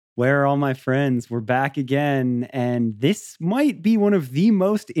Where are all my friends? We're back again. And this might be one of the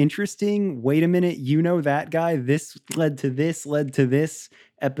most interesting, wait a minute, you know that guy? This led to this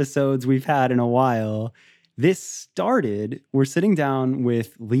episodes we've had in a while. This started, we're sitting down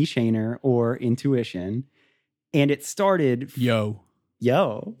with Lee Shaner or Intuition, and it started, Yo.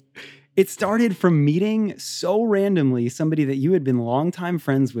 it started from meeting so randomly somebody that you had been longtime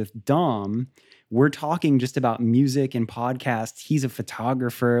friends with, Dom. We're talking just about music and podcasts. He's a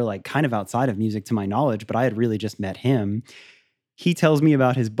photographer, like kind of outside of music to my knowledge, but I had really just met him. He tells me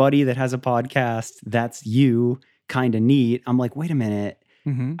about his buddy that has a podcast. That's you, kind of neat. I'm like, wait a minute.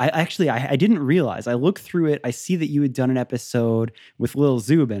 Mm-hmm. I didn't realize. I looked through it. I see that you had done an episode with Lil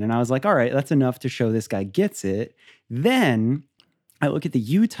Zubin, and I was like, all right, that's enough to show this guy gets it. Then I look at the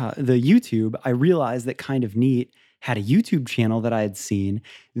YouTube. I realized that Kind of Neat had a YouTube channel that I had seen.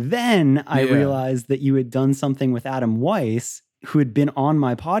 Then I realized that you had done something with Adam Weiss, who had been on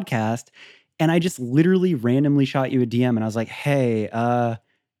my podcast. And I just literally randomly shot you a DM and I was like, hey, I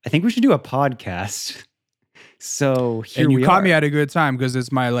think we should do a podcast. So here we are. And you caught me at a good time because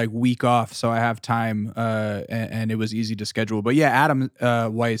it's my like week off, so I have time, and it was easy to schedule. But yeah, Adam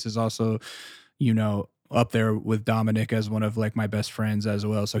Weiss is also, up there with Dominic as one of like my best friends as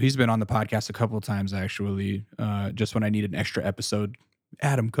well. So he's been on the podcast a couple of times actually, just when I need an extra episode.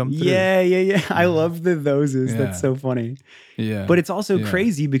 Adam, come through. Yeah. I love the thoses. Yeah. That's so funny. Yeah. But it's also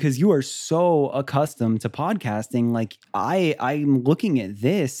crazy because you are so accustomed to podcasting. Like I'm looking at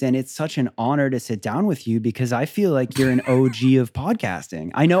this and it's such an honor to sit down with you because I feel like you're an OG of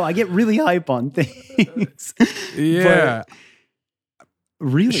podcasting. I know I get really hype on things. Yeah.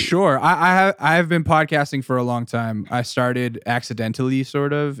 Really? Sure. I have been podcasting for a long time. I started accidentally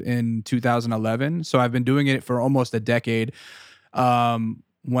sort of in 2011. So I've been doing it for almost a decade.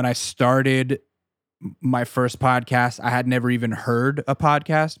 When I started my first podcast, I had never even heard a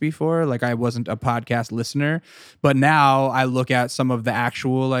podcast before. Like I wasn't a podcast listener, but now I look at some of the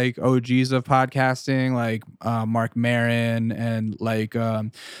actual like OGs of podcasting, like Mark Maron and like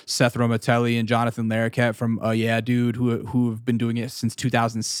Seth Romatelli and Jonathan Larroquette from Yeah Dude, who have been doing it since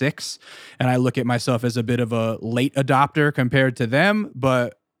 2006. And I look at myself as a bit of a late adopter compared to them,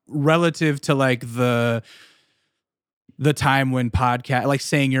 but relative to like the time when podcast, like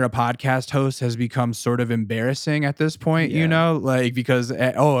saying you're a podcast host has become sort of embarrassing at this point, like because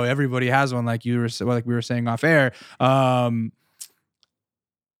everybody has one, like we were saying off air.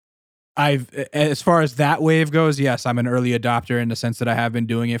 As far as that wave goes, yes, I'm an early adopter in the sense that I have been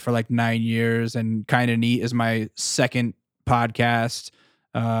doing it for like 9 years, and Kind of Neat is my second podcast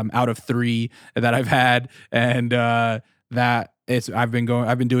out of 3 that I've had, and I've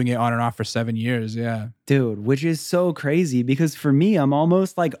been doing it on and off for 7 years. Yeah. Dude, which is so crazy because for me, I'm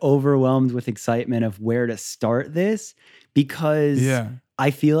almost like overwhelmed with excitement of where to start this because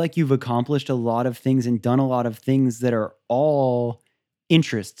I feel like you've accomplished a lot of things and done a lot of things that are all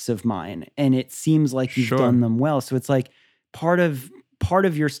interests of mine. And it seems like you've done them well. So it's like part of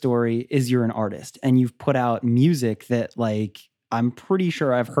your story is you're an artist and you've put out music that like I'm pretty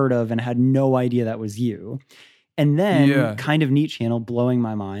sure I've heard of and had no idea that was you. And then Kind of Neat channel blowing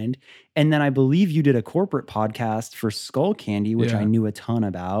my mind. And then I believe you did a corporate podcast for Skull Candy, which I knew a ton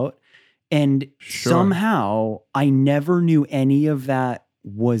about. And somehow I never knew any of that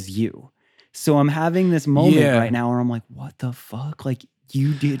was you. So I'm having this moment right now where I'm like, what the fuck? Like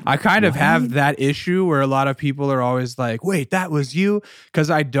you did. I kind of have that issue where a lot of people are always like, wait, that was you? Because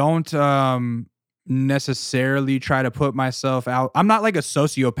I don't necessarily try to put myself out. I'm not like a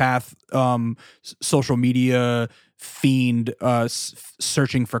sociopath, social media fiend,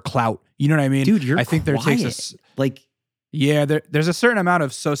 searching for clout. You know what I mean? Dude, you're I think quiet. there takes there's a certain amount of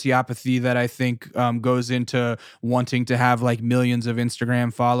sociopathy that I think goes into wanting to have like millions of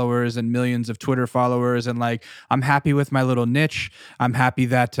Instagram followers and millions of Twitter followers, and like I'm happy with my little niche. I'm happy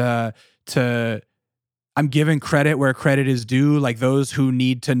that I'm giving credit where credit is due. Like those who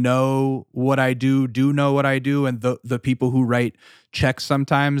need to know what I do know what I do. And the people who write checks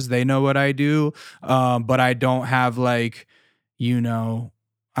sometimes, they know what I do. But I don't have like, I don't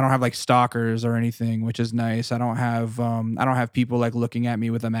have like stalkers or anything, which is nice. I don't have people like looking at me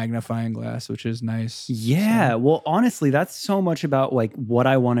with a magnifying glass, which is nice. Yeah. So. Well, honestly, that's so much about like what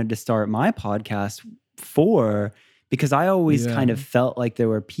I wanted to start my podcast for. Because I always kind of felt like there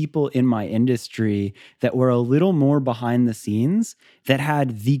were people in my industry that were a little more behind the scenes that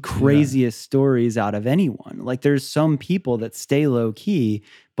had the craziest stories out of anyone. Like there's some people that stay low key,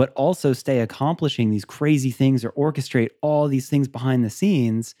 but also stay accomplishing these crazy things or orchestrate all these things behind the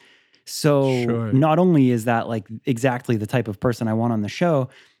scenes. So not only is that like exactly the type of person I want on the show,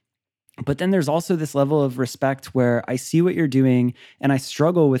 But then there's also this level of respect where I see what you're doing and I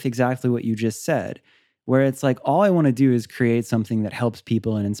struggle with exactly what you just said, where it's like, all I want to do is create something that helps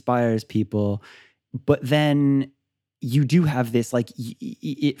people and inspires people. But then you do have this, like,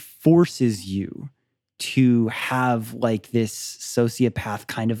 it forces you to have like this sociopath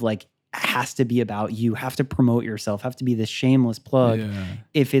kind of like, has to be about you, have to promote yourself, have to be this shameless plug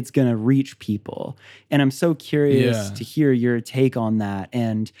if it's going to reach people. And I'm so curious to hear your take on that.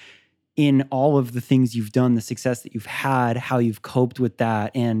 And in all of the things you've done, the success that you've had, how you've coped with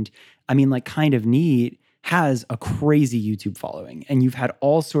that. And I mean, like, Kind of Neat has a crazy YouTube following and you've had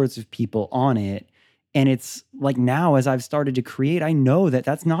all sorts of people on it. And it's like, now as I've started to create, I know that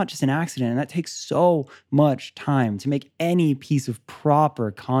that's not just an accident, and that takes so much time to make any piece of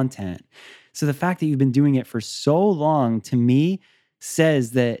proper content. So the fact that you've been doing it for so long, to me,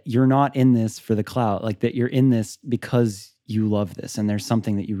 says that you're not in this for the clout, like that you're in this because you love this and there's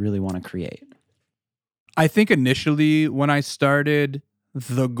something that you really want to create. I think initially when I started,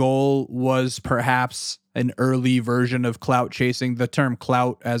 the goal was perhaps an early version of clout chasing. The term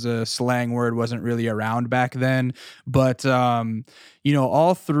clout as a slang word wasn't really around back then, but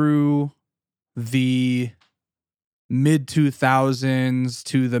all through the mid 2000s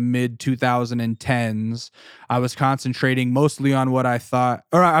to the mid 2010s, I was concentrating mostly on what I thought,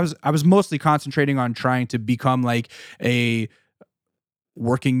 or I was mostly concentrating on trying to become like a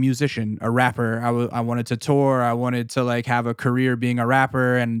working musician, a rapper. I wanted to tour. I wanted to like have a career being a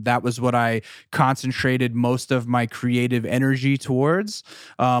rapper. And that was what I concentrated most of my creative energy towards.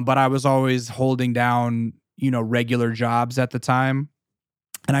 But I was always holding down, regular jobs at the time.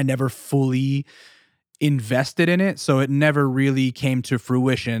 And I never fully invested in it. So it never really came to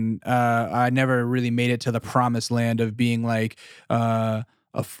fruition. I never really made it to the promised land of being like,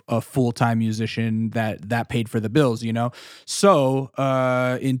 a full-time musician that paid for the bills, So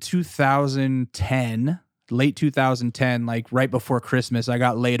in 2010, late 2010, like right before Christmas, I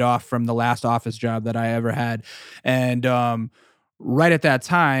got laid off from the last office job that I ever had. And right at that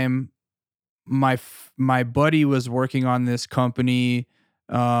time, my buddy was working on this company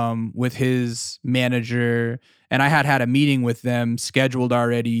with his manager, and I had a meeting with them scheduled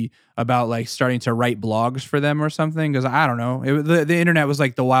already about like starting to write blogs for them or something. Cause I don't know, the internet was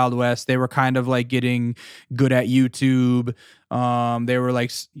like the Wild West. They were kind of like getting good at YouTube. They were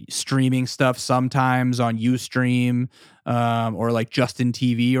like streaming stuff sometimes on Ustream, or like Justin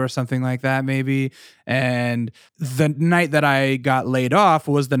TV or something like that maybe. And the night that I got laid off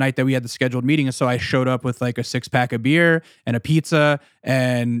was the night that we had the scheduled meeting. And so I showed up with like a 6-pack of beer and a pizza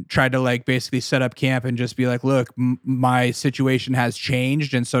and tried to like basically set up camp and just be like, look, my situation has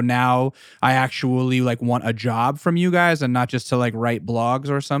changed. And so now I actually like want a job from you guys and not just to like write blogs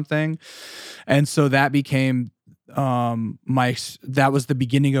or something. And so that became that was the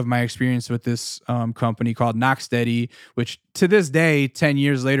beginning of my experience with this company called Knocksteady, which to this day, 10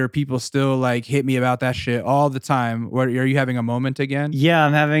 years later, people still like hit me about that shit all the time. What, are you having a moment again? Yeah,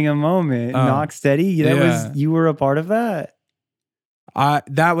 I'm having a moment. Knocksteady, you were a part of that?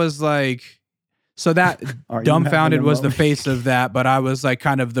 That was like, so that Dumbfounded was the face of that, but I was like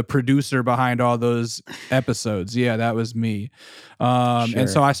kind of the producer behind all those episodes. Yeah, that was me. Sure. And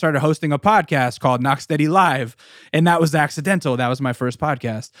so I started hosting a podcast called Knocksteady Live, and that was accidental. That was my first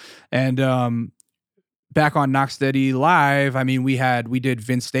podcast. And back on Knocksteady Live, I mean, we did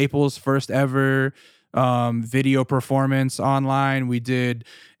Vince Staples' first ever video performance online. We did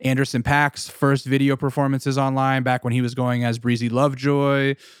Anderson .Paak's first video performances online back when he was going as Breezy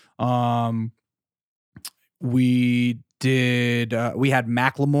Lovejoy. We had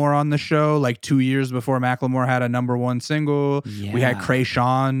Macklemore on the show like 2 years before Macklemore had a #1 single. Yeah. We had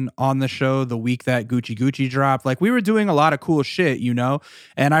Kreayshawn on the show the week that Gucci Gucci dropped. Like, we were doing a lot of cool shit,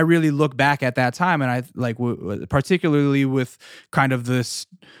 and I really look back at that time, and I like particularly with kind of this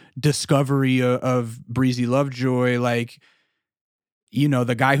discovery of Breezy Lovejoy, like,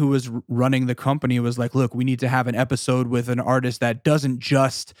 the guy who was running the company was like, look, we need to have an episode with an artist that doesn't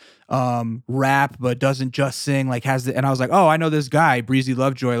just rap, but doesn't just sing, like and I was like, oh, I know this guy, Breezy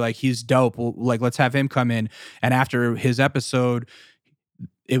Lovejoy, like, he's dope. Well, like, let's have him come in. And after his episode,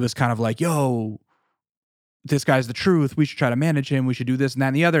 it was kind of like, yo, this guy's the truth. We should try to manage him. We should do this and that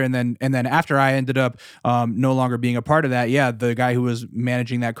and the other. And then after I ended up no longer being a part of that, yeah, the guy who was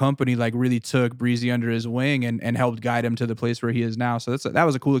managing that company like really took Breezy under his wing and helped guide him to the place where he is now. So that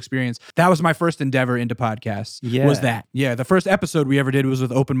was a cool experience. That was my first endeavor into podcasts. Yeah. Was that. Yeah. The first episode we ever did was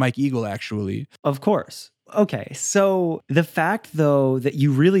with Open Mike Eagle, actually. Of course. Okay, so the fact though that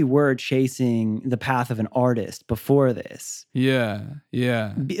you really were chasing the path of an artist before this. Yeah.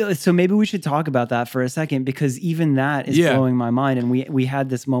 So maybe we should talk about that for a second, because even that is blowing my mind. And we had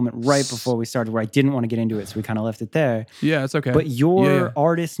this moment right before we started where I didn't want to get into it, so we kind of left it there. Yeah, it's okay. But your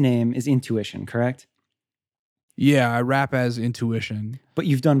artist name is Intuition, correct? Yeah, I rap as Intuition. But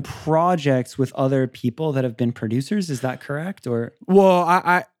you've done projects with other people that have been producers, is that correct? Or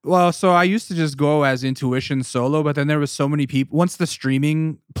so I used to just go as Intuition solo, but then there was so many people. Once the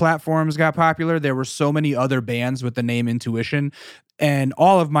streaming platforms got popular, there were so many other bands with the name Intuition. And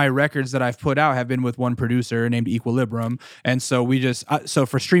all of my records that I've put out have been with one producer named Equilibrium. And so so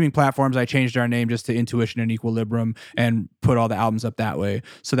for streaming platforms, I changed our name just to Intuition and Equilibrium and put all the albums up that way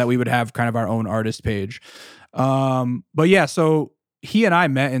so that we would have kind of our own artist page. But yeah, so he and I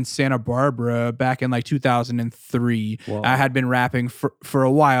met in Santa Barbara back in like 2003. Whoa. I had been rapping for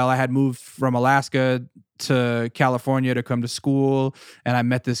a while. I had moved from Alaska to California to come to school, and I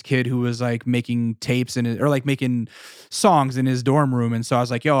met this kid who was like making tapes or like making songs in his dorm room. And so I was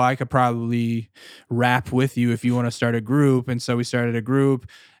like, yo, I could probably rap with you if you want to start a group. And so we started a group,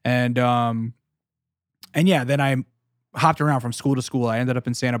 and yeah, then I hopped around from school to school. I ended up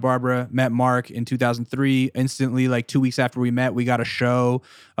in Santa Barbara, met Mark in 2003. Instantly, like 2 weeks after we met, we got a show.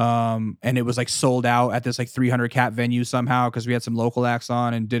 And it was like sold out at this like 300 cap venue somehow, because we had some local acts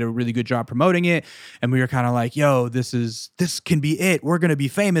on and did a really good job promoting it. And we were kind of like, yo, this can be it. We're going to be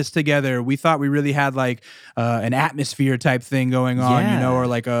famous together. We thought we really had like an atmosphere type thing going on, or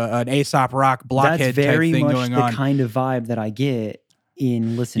like an Aesop Rock Blockhead type thing going on. That's very much the kind of vibe that I get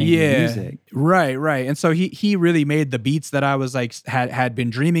in listening to music. Right. And so he really made the beats that I was like had been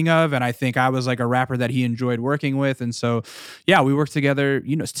dreaming of, and I think I was like a rapper that he enjoyed working with. And so yeah, we worked together,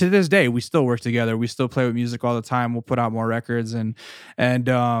 to this day we still work together. We still play with music all the time. We'll put out more records, and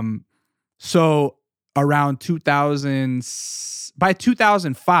so around 2000, by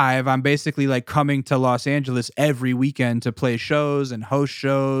 2005, I'm basically like coming to Los Angeles every weekend to play shows and host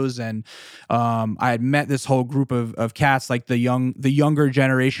shows. And I had met this whole group of cats, like the younger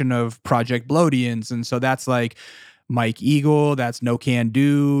generation of Project Blodians. And so that's like Mike Eagle, that's No Can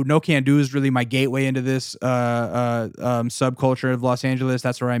Do. No Can Do is really my gateway into this subculture of Los Angeles.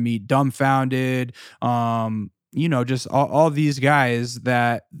 That's where I meet Dumbfounded, just all these guys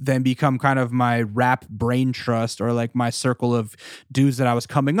that then become kind of my rap brain trust, or like my circle of dudes that I was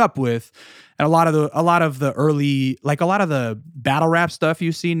coming up with. And a lot of the early, like a lot of the battle rap stuff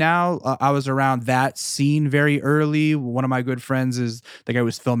you see now, I was around that scene very early. One of my good friends is the guy who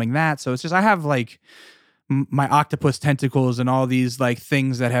was filming that. So it's just, I have like my octopus tentacles and all these like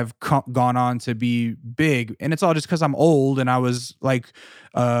things that have gone on to be big. And it's all just because I'm old, and I was like,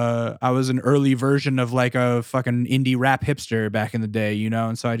 I was an early version of like a fucking indie rap hipster back in the day,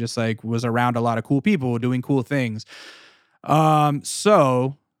 and so I just like was around a lot of cool people doing cool things.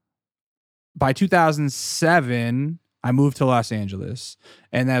 So by 2007, I moved to Los Angeles,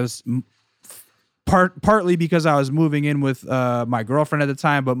 and that was partly because I was moving in with my girlfriend at the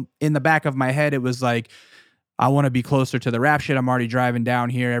time, but in the back of my head, it was like, I want to be closer to the rap shit. I'm already driving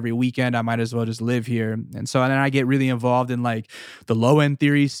down here every weekend. I might as well just live here. And so then I get really involved in like the Low End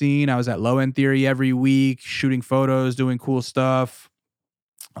Theory scene. I was at Low End Theory every week, shooting photos, doing cool stuff,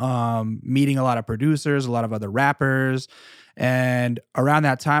 meeting a lot of producers, a lot of other rappers. And around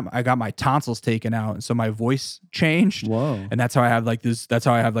that time, I got my tonsils taken out, and so my voice changed. Whoa! And that's how I have like this. That's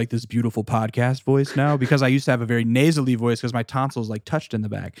how I have like this beautiful podcast voice now, because I used to have a very nasally voice because my tonsils like touched in the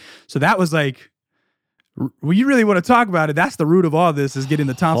back. So that was like, well, you really want to talk about it. That's the root of all this, is getting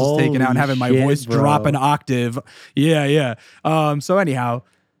the tonsils taken out and having my voice drop an octave. Yeah. So anyhow,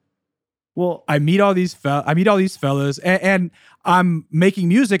 well, I meet all these fellas, and I'm making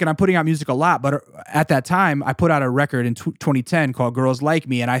music, and I'm putting out music a lot. But at that time, I put out a record in 2010 called Girls Like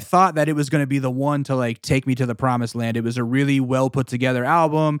Me. And I thought that it was going to be the one to like take me to the promised land. It was a really well put together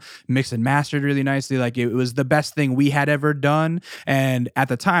album, mixed and mastered really nicely. Like it was the best thing we had ever done. And at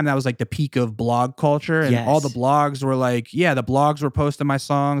the time, that was like the peak of blog culture. And all the blogs were like, the blogs were posting my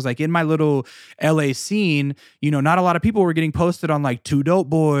songs. Like in my little LA scene, not a lot of people were getting posted on like Two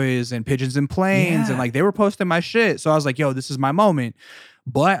Dope Boys and Pigeons and Planes. And like they were posting my shit. So I was like, yo, this is my moment.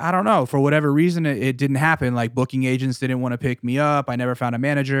 But I don't know, for whatever reason, it didn't happen. Like booking agents didn't want to pick me up. I never found a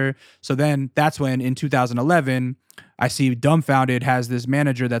manager. So then that's when in 2011, I see Dumbfounded has this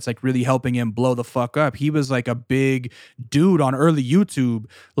manager that's like really helping him blow the fuck up. He was like a big dude on early YouTube.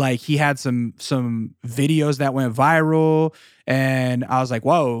 Like he had some videos that went viral, and I was like,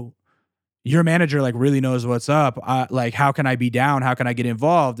 whoa, your manager like really knows what's up. Like, how can I be down? How can I get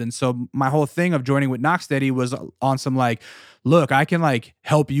involved? And so my whole thing of joining with Knocksteady was on some like, look, I can like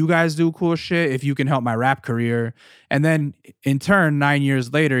help you guys do cool shit if you can help my rap career. And then in turn, 9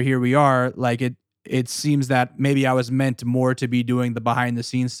 years later, here we are. Like it seems that maybe I was meant more to be doing the behind the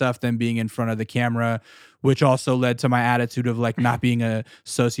scenes stuff than being in front of the camera, which also led to my attitude of like not being a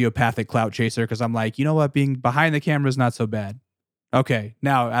sociopathic clout chaser. Cause I'm like, you know what? Being behind the camera is not so bad. Okay,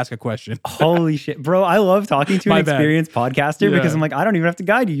 now ask a question. Holy shit, bro. I love talking to an experienced podcaster because I'm like, I don't even have to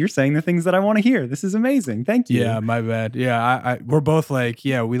guide you. You're saying the things that I want to hear. This is amazing. Thank you. Yeah, my bad. Yeah, we're both like,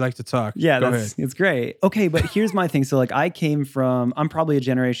 yeah, we like to talk. Yeah, it's great. Okay, but here's my thing. So like I'm probably a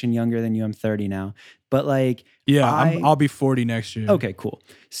generation younger than you. I'm 30 now. But like, yeah, I'll be 40 next year. Okay, cool.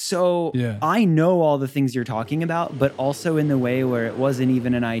 So I know all the things you're talking about, but also in the way where it wasn't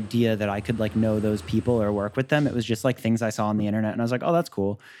even an idea that I could like know those people or work with them. It was just like things I saw on the internet and I was like, oh, that's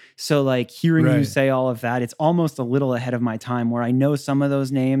cool. So like hearing you say all of that, it's almost a little ahead of my time where I know some of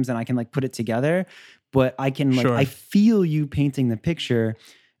those names and I can like put it together, but I can like, I feel you painting the picture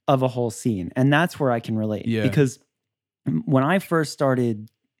of a whole scene. And that's where I can relate. Because when I first started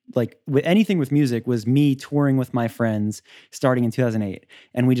like with anything with music was me touring with my friends starting in 2008.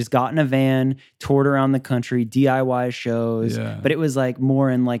 And we just got in a van, toured around the country, DIY shows, but it was like more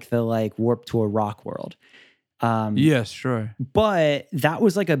in like the like Warped Tour rock world. Yes, sure. But that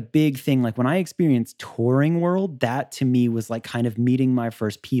was like a big thing. Like when I experienced touring world, that to me was like kind of meeting my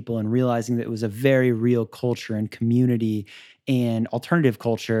first people and realizing that it was a very real culture and community and alternative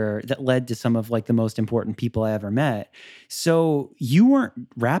culture that led to some of like the most important people I ever met. So you weren't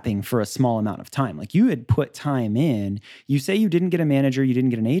rapping for a small amount of time. Like you had put time in. You say you didn't get a manager, you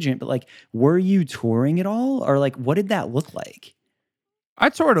didn't get an agent, but like, were you touring at all? Or like, what did that look like? I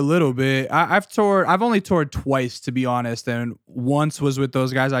toured a little bit. I've only toured twice, to be honest. And once was with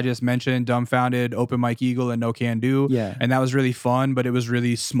those guys I just mentioned, Dumbfounded, Open Mike Eagle, and No Can Do. Yeah. And that was really fun, but it was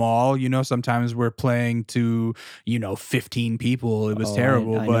really small. You know, sometimes we're playing to, 15 people. It was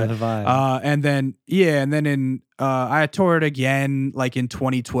terrible. I know the vibe. And then I toured again like in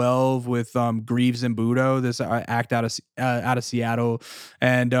 2012 with Greaves and Budo, this act out of Seattle.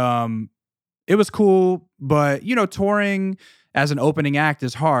 And it was cool, but touring as an opening act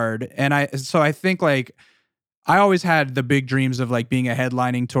is hard. And so I think like I always had the big dreams of like being a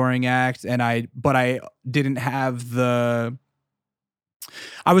headlining touring act but I didn't have I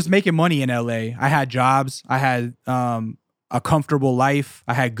was making money in LA. I had jobs. I had a comfortable life.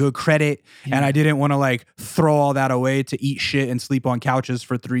 I had good credit and I didn't want to like throw all that away to eat shit and sleep on couches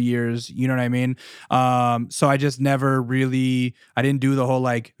for 3 years. You know what I mean? So I just never really, I didn't do the whole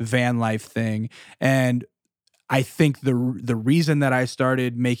like van life thing. And I think the reason that I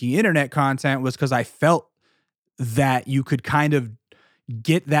started making internet content was because I felt that you could kind of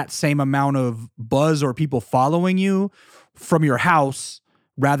get that same amount of buzz or people following you from your house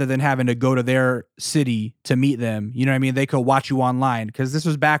rather than having to go to their city to meet them. You know what I mean? They could watch you online because this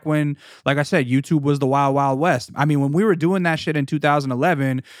was back when, like I said, YouTube was the wild, wild west. I mean, when we were doing that shit in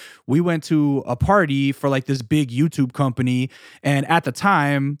 2011, we went to a party for like this big YouTube company. And at the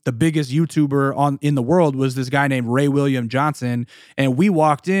time, the biggest YouTuber in the world was this guy named Ray William Johnson. And we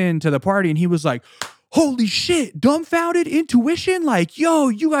walked into the party and he was like, holy shit, Dumbfounded, Intuition, like, yo,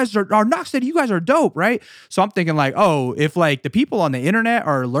 you guys are Knocksteady, you guys are dope, right? So I'm thinking like, oh, if like the people on the internet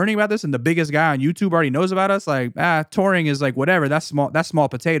are learning about this and the biggest guy on YouTube already knows about us, like, touring is like whatever. That's small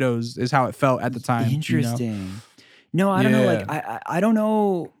potatoes is how it felt at the time. Interesting. No, I don't know. Like, I don't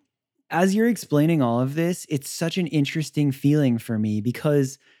know. As you're explaining all of this, it's such an interesting feeling for me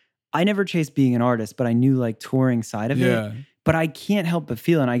because I never chased being an artist, but I knew like touring side of it. But I can't help but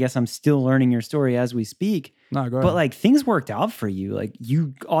feel, and I guess I'm still learning your story as we speak. No, go ahead. But like things worked out for you. Like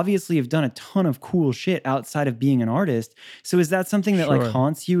you obviously have done a ton of cool shit outside of being an artist. So is that something that like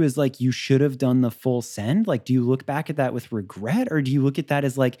haunts you is like you should have done the full send? Like do you look back at that with regret or do you look at that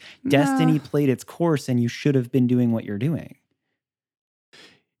as like destiny played its course and you should have been doing what you're doing?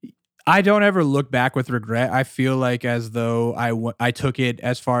 I don't ever look back with regret. I feel like as though I took it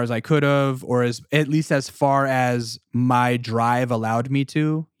as far as I could have, or at least as far as my drive allowed me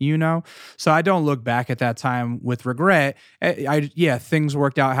to, So I don't look back at that time with regret. Things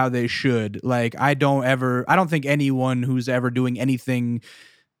worked out how they should. Like I don't think anyone who's ever doing anything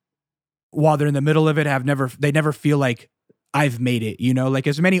while they're in the middle of it they never feel like I've made it, Like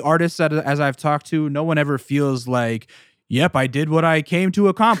as many artists as I've talked to, no one ever feels like, yep, I did what I came to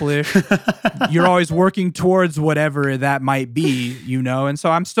accomplish. You're always working towards whatever that might be, And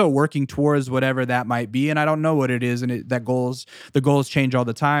so I'm still working towards whatever that might be, and I don't know what it is, and the goals change all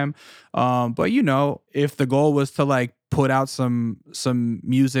the time. But if the goal was to like put out some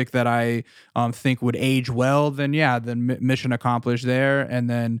music that I think would age well, then mission accomplished there. And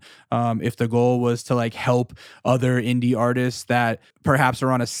then if the goal was to like help other indie artists that perhaps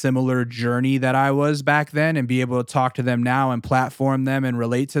are on a similar journey that I was back then and be able to talk to them now and platform them and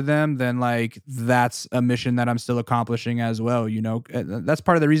relate to them, then like that's a mission that I'm still accomplishing as well. You know, that's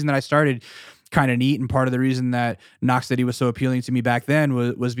part of the reason that I started Kind of Neat, and part of the reason that Knox City was so appealing to me back then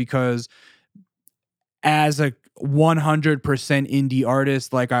was because as a 100% indie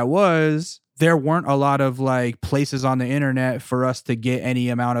artist like I was, there weren't a lot of like places on the internet for us to get any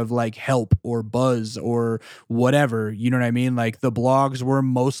amount of like help or buzz or whatever. You know what I mean? Like the blogs were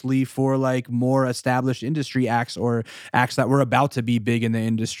mostly for like more established industry acts or acts that were about to be big in the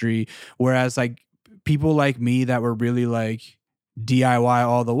industry. Whereas like people like me that were really like DIY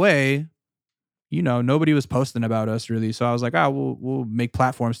all the way, you know, nobody was posting about us really. So I was like, we'll make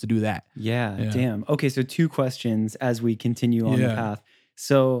platforms to do that. Yeah, damn. Okay, so 2 questions as we continue on the path.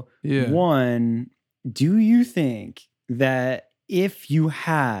 So one, do you think that if you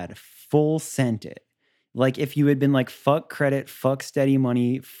had full sent it, like if you had been like, fuck credit, fuck steady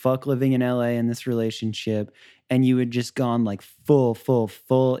money, fuck living in LA in this relationship, and you had just gone like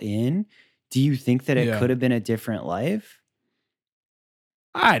full in, do you think that it could have been a different life?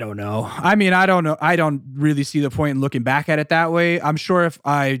 I don't know. I mean, I don't know. I don't really see the point in looking back at it that way. I'm sure if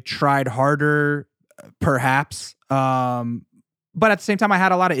I tried harder, perhaps. But at the same time, I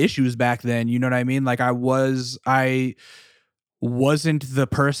had a lot of issues back then. You know what I mean? Like I wasn't the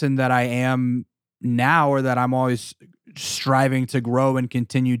person that I am now, or that I'm always striving to grow and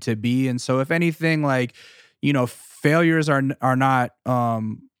continue to be. And so if anything, like, you know, failures are not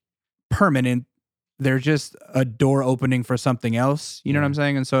permanent. They're just a door opening for something else. You know what I'm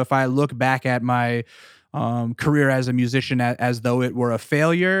saying? And so if I look back at my career as a musician as though it were a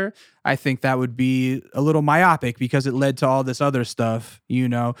failure, I think that would be a little myopic because it led to all this other stuff, you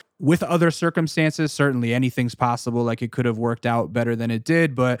know. With other circumstances, certainly anything's possible. Like it could have worked out better than it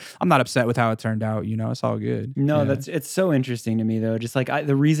did, but I'm not upset with how it turned out. You know, it's all good. No, it's so interesting to me though. Just like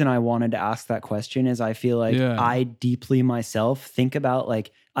the reason I wanted to ask that question is I feel like I deeply myself think about like,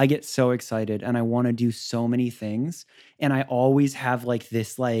 I get so excited and I want to do so many things. And I always have like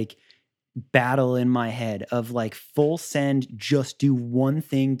this like battle in my head of like full send, just do one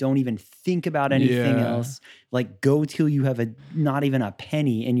thing, don't even think about anything else, like go till you have not even a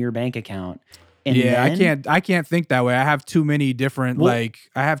penny in your bank account. And I can't think that way. I have too many different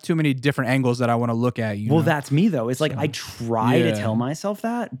angles that I want to look at. That's me though. It's like I try to tell myself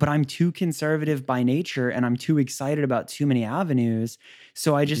that, but I'm too conservative by nature and I'm too excited about too many avenues.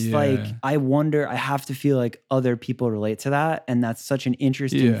 So I just I wonder, I have to feel like other people relate to that. And that's such an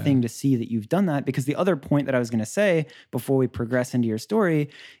interesting thing to see that you've done that, because the other point that I was going to say before we progress into your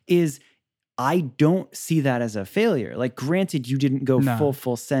story is I don't see that as a failure. Like, granted, you didn't go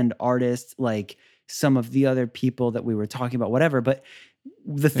full send artist like some of the other people that we were talking about, whatever. But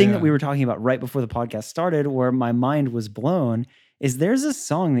the thing that we were talking about right before the podcast started, where my mind was blown, is there's a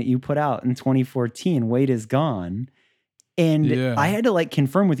song that you put out in 2014, Weight Is Gone. And I had to like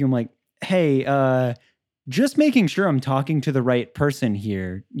confirm with you. I'm like, hey, just making sure I'm talking to the right person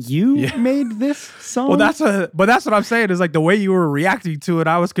here. You made this song? Well, that's what I'm saying is like the way you were reacting to it,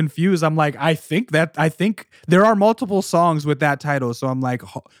 I was confused. I'm like, I think there are multiple songs with that title. So I'm like,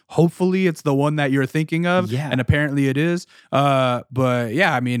 hopefully it's the one that you're thinking of. Yeah. And apparently it is. But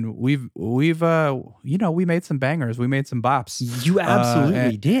yeah, I mean, we've we made some bangers. We made some bops. You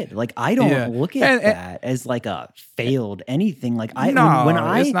absolutely did. Like, I don't look at that as like a failed anything. Like when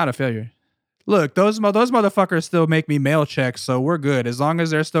it's not a failure. Look, those motherfuckers still make me mail checks, so we're good. As long as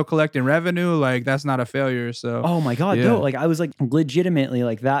they're still collecting revenue, like that's not a failure. So oh my God, no. Like I was like legitimately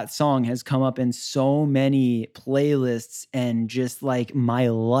like that song has come up in so many playlists and just like my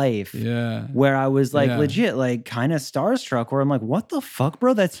life. Yeah. Where I was like legit, like kind of starstruck, where I'm like, what the fuck,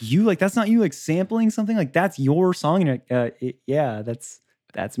 bro? That's you. Like that's not you like sampling something. Like that's your song. And that's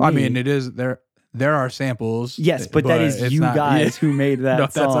me. I mean, it is there. There are samples. Yes, but that is you guys who made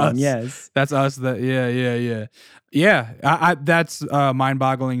that song. Us. Yes. That's us. Yeah. That's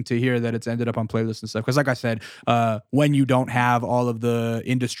mind-boggling to hear that it's ended up on playlists and stuff. Because like I said, when you don't have all of the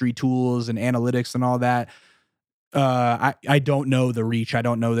industry tools and analytics and all that, I don't know the reach. I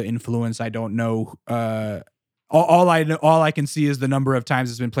don't know the influence. I don't know. All I can see is the number of times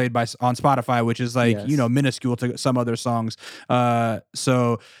it's been played on Spotify, which is like, minuscule to some other songs.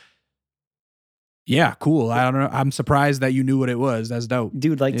 So... yeah, cool. I don't know. I'm surprised that you knew what it was. That's dope.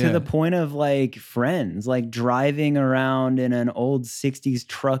 Dude, like to the point of like friends, like driving around in an old 60s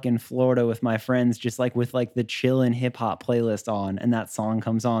truck in Florida with my friends, just like with like the chillin' hip hop playlist on, and that song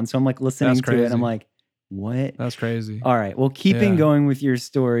comes on. So I'm like listening to it and I'm like, What? That's crazy. All right. Well, keeping going with your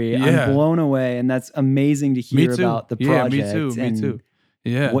story, I'm blown away, and that's amazing to hear about the project and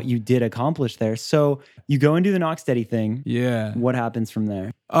what you did accomplish there. So you go and do the Knocksteady thing. Yeah. What happens from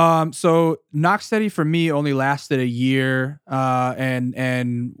there? So Knocksteady for me only lasted a year,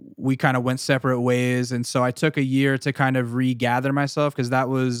 and we kind of went separate ways, and so I took a year to kind of regather myself because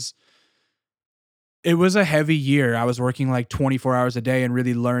it was a heavy year. I was working like 24 hours a day and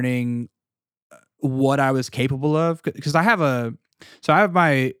really learning what I was capable of. Because I have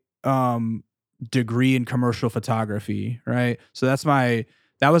my degree in commercial photography, right? So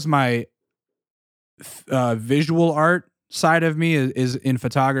that was my visual art side of me is in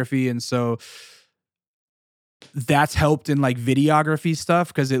photography, and so that's helped in like videography stuff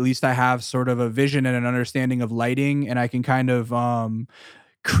because at least I have sort of a vision and an understanding of lighting, and I can kind of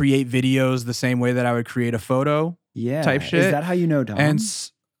create videos the same way that I would create a photo. Type shit. Is that how you know Dom? And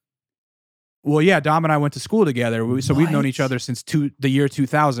well, yeah, Dom and I went to school together. So we've known each other since the year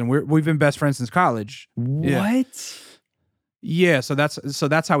 2000. We've been best friends since college. What? Yeah, so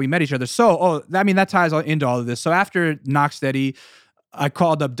that's how we met each other. So, that ties into all of this. So after Knocksteady, I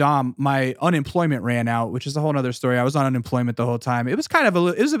called up Dom. My unemployment ran out, which is a whole nother story. I was on unemployment the whole time. It was kind of a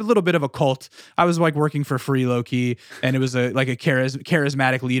little bit of a cult. I was like working for free, low key, and it was a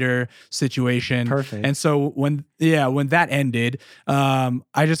charismatic leader situation. Perfect. And so when that ended, I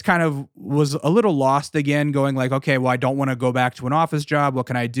just kind of was a little lost again, going like, okay, well, I don't want to go back to an office job. What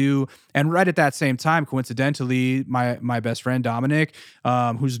can I do? And right at that same time, coincidentally, my best friend Dominic,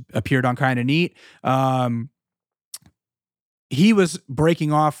 who's appeared on Kinda Neat, he was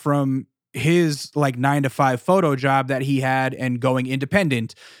breaking off from his like 9-to-5 photo job that he had and going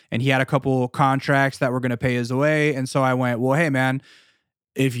independent. And he had a couple contracts that were going to pay his way. And so I went, well, hey man,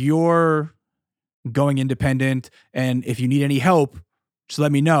 if you're going independent and if you need any help, just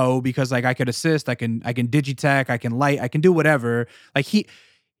let me know, because like I could assist. I can digitech, I can light, I can do whatever. Like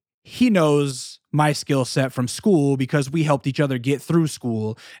he knows my skill set from school because we helped each other get through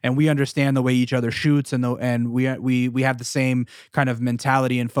school, and we understand the way each other shoots, and we have the same kind of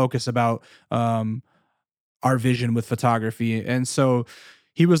mentality and focus about our vision with photography. And so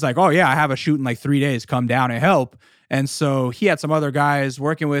he was like, oh yeah, I have a shoot in like 3 days, come down and help. And so he had some other guys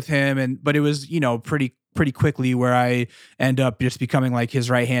working with him, but it was, pretty quickly where I end up just becoming like his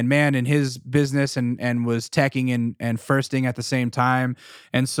right-hand man in his business and was teching and firsting at the same time.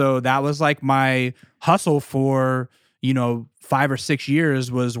 And so that was like my hustle for, 5 or 6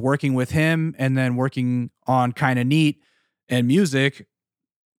 years, was working with him and then working on Kinda Neat and music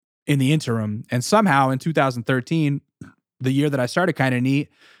in the interim. And somehow in 2013, the year that I started Kinda Neat,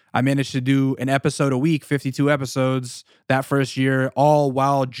 I managed to do an episode a week, 52 episodes that first year, all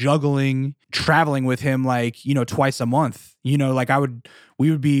while traveling with him like, twice a month. Like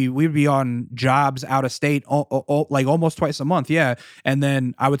we would be on jobs out of state like almost twice a month. Yeah. And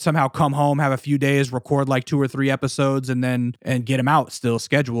then I would somehow come home, have a few days, record like 2 or 3 episodes and get them out still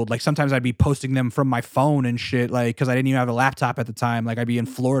scheduled. Like sometimes I'd be posting them from my phone and shit, like, cause I didn't even have a laptop at the time. Like I'd be in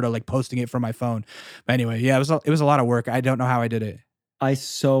Florida, like posting it from my phone. But anyway, yeah, it was a lot of work. I don't know how I did it. I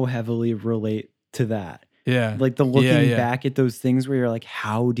so heavily relate to that. Yeah. Like the looking back at those things where you're like,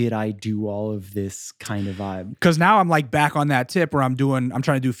 how did I do all of this kind of vibe? Because now I'm like back on that tip where I'm trying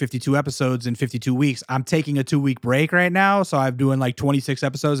to do 52 episodes in 52 weeks. I'm taking a 2-week break right now. So I'm doing like 26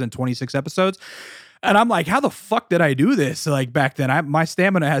 episodes and 26 episodes. And I'm like, how the fuck did I do this? Like back then, my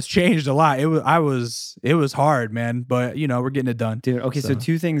stamina has changed a lot. It was hard, man. But we're getting it done, dude. Okay, so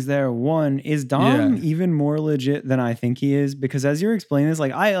 2 things there. One, is Dom even more legit than I think he is? Because as you're explaining this,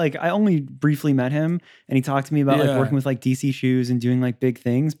 I only briefly met him, and he talked to me about like working with like DC shoes and doing like big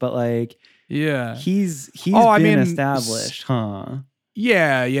things. But like, he's been established, huh?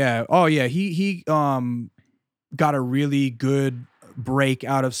 Yeah. Oh yeah, he got a really good break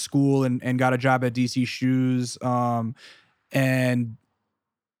out of school and got a job at DC Shoes, and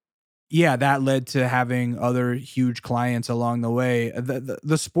that led to having other huge clients along the way.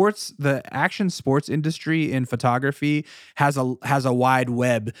 The action sports industry in photography has a wide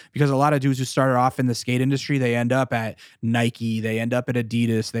web, because a lot of dudes who started off in the skate industry, they end up at Nike, they end up at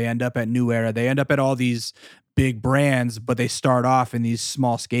Adidas, they end up at New Era, they end up at all these big brands, but they start off in these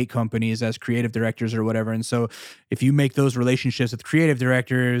small skate companies as creative directors or whatever. And so if you make those relationships with creative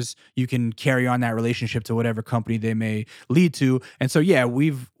directors, you can carry on that relationship to whatever company they may lead to. And so,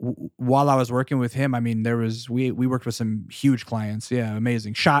 while I was working with him, I mean, we worked with some huge clients. Yeah.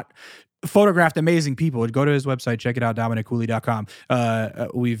 Amazing. Photographed amazing people. Go to his website, check it out, DominicCooley.com.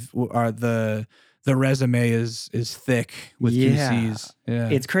 the resume is thick with two C's. Yeah.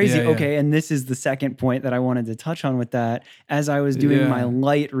 It's crazy. Yeah, yeah. Okay. And this is the second point that I wanted to touch on with that. As I was doing my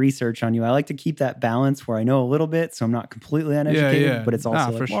light research on you, I like to keep that balance where I know a little bit, so I'm not completely uneducated, but it's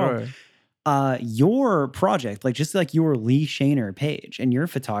also for sure. Your project, like just like your Lee Shaner page and your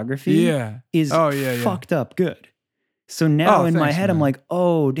photography is fucked up good. So now in my head, man. I'm like,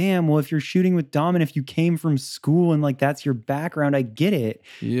 oh, damn. Well, if you're shooting with Dom and if you came from school and like that's your background, I get it.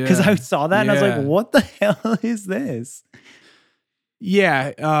 Because I saw that and I was like, what the hell is this?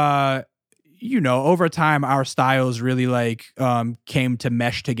 Yeah. Over time, our styles really like came to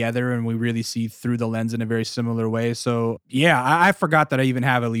mesh together, and we really see through the lens in a very similar way. So yeah, I forgot that I even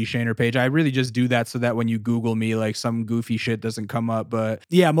have a Lee Shaner page. I really just do that so that when you Google me, like some goofy shit doesn't come up. But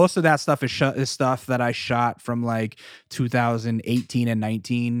yeah, most of that stuff is stuff that I shot from like 2018 and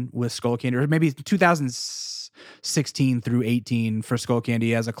 19 with Skullcandy, or maybe 2016 through 18 for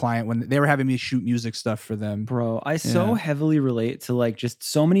Skullcandy as a client when they were having me shoot music stuff for them. Bro, I so heavily relate to like just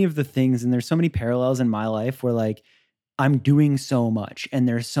so many of the things, and there's so many parallels in my life where like I'm doing so much and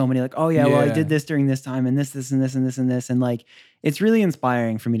there's so many like, oh yeah, well I did this during this time and this and this and this and this. And like, it's really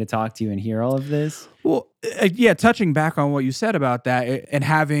inspiring for me to talk to you and hear all of this. Well, touching back on what you said about that and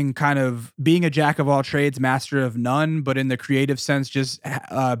having kind of being a jack of all trades, master of none, but in the creative sense, just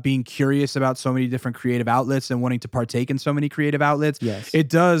being curious about so many different creative outlets and wanting to partake in so many creative outlets. Yes. It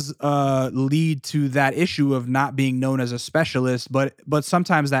does lead to that issue of not being known as a specialist, but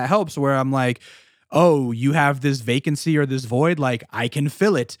sometimes that helps where I'm like, oh, you have this vacancy or this void, like I can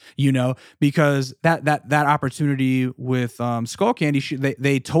fill it, because that opportunity with Skullcandy,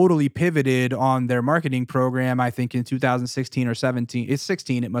 they totally pivoted on their marketing program, I think in 2016 or 17. It's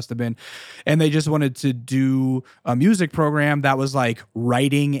 16, it must have been. And they just wanted to do a music program that was like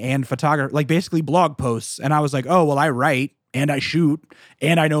writing and photography, like basically blog posts. And I was like, oh, well, I write and I shoot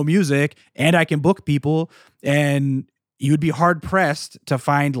and I know music and I can book people, and you would be hard pressed to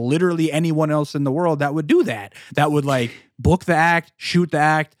find literally anyone else in the world that would do that. That would like book the act, shoot the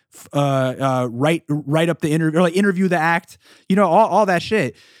act, write up the interview, or like interview the act, all that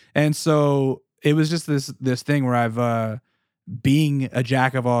shit. And so it was just this thing where I've being a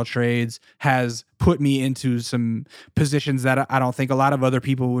jack of all trades has put me into some positions that I don't think a lot of other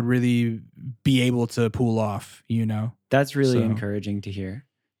people would really be able to pull off. That's really encouraging to hear.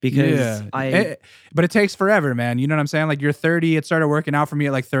 Because but it takes forever, man. You know what I'm saying? Like you're 30, it started working out for me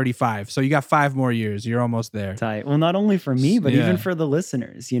at like 35. So you got 5 more years. You're almost there. Tight. Well, not only for me, but even for the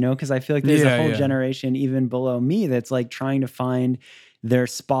listeners, because I feel like there's a whole generation even below me that's like trying to find their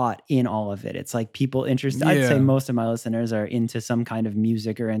spot in all of it. It's like people interested. I'd say most of my listeners are into some kind of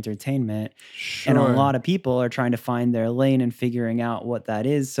music or entertainment. Sure. And a lot of people are trying to find their lane and figuring out what that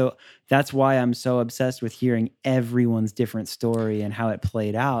is. So that's why I'm so obsessed with hearing everyone's different story and how it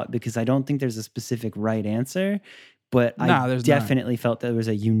played out, because I don't think there's a specific right answer. But I definitely felt that there was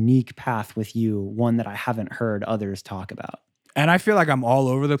a unique path with you, one that I haven't heard others talk about. And I feel like I'm all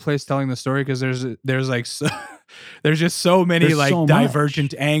over the place telling the story because there's like there's just so many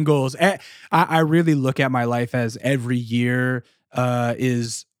divergent angles. I really look at my life as every year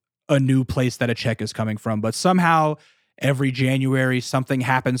is a new place that a check is coming from, but somehow every January something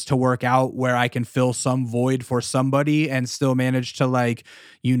happens to work out where I can fill some void for somebody and still manage to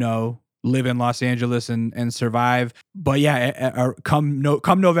live in Los Angeles and survive. But come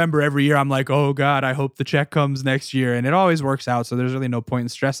November every year, I'm like, oh God, I hope the check comes next year. And it always works out. So there's really no point in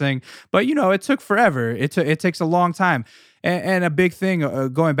stressing. But it took forever. It takes a long time. And a big thing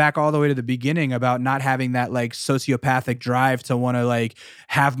going back all the way to the beginning about not having that like sociopathic drive to want to like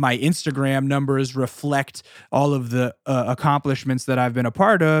have my Instagram numbers reflect all of the accomplishments that I've been a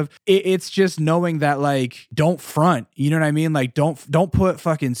part of. It's just knowing that like don't front, you know what I mean? Like don't put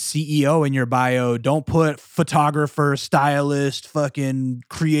fucking CEO in your bio. Don't put photographer, stylist, fucking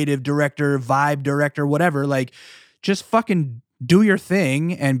creative director, vibe director, whatever. Like just fucking do your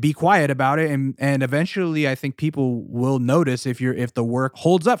thing and be quiet about it, and eventually I think people will notice if the work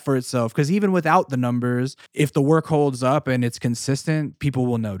holds up for itself, because even without the numbers, if the work holds up and it's consistent, people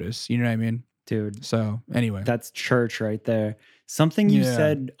will notice, you know what I mean? Dude. So anyway, that's church right there. Something you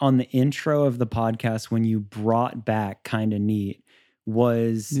said on the intro of the podcast when you brought back Kinda Neat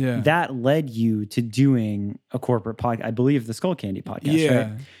was that led you to doing a corporate podcast, I believe the Skullcandy podcast,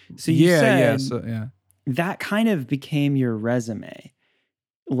 right? So you said that kind of became your resume,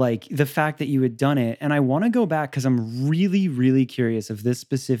 like the fact that you had done it. And I want to go back because I'm really, really curious of this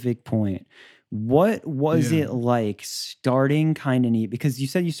specific point. What was it like starting Kinda Neat? Because you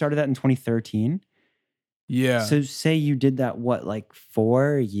said you started that in 2013. Yeah. So say you did that, like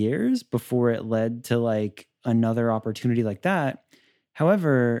 4 years before it led to like another opportunity like that.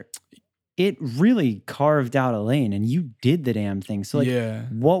 However, it really carved out a lane and you did the damn thing. So like,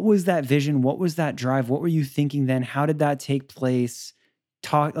 what was that vision? What was that drive? What were you thinking then? How did that take place?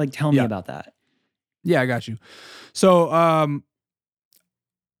 Tell me about that. Yeah, I got you. So,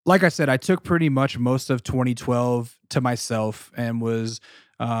 like I said, I took pretty much most of 2012 to myself and was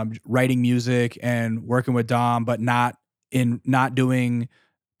writing music and working with Dom, but not doing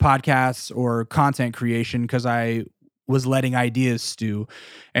podcasts or content creation because I was letting ideas stew.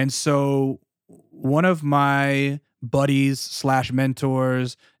 And so one of my buddies /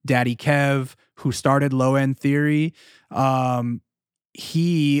 mentors, Daddy Kev, who started Low End Theory,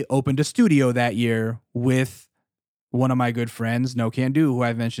 he opened a studio that year with one of my good friends, No Can Do, who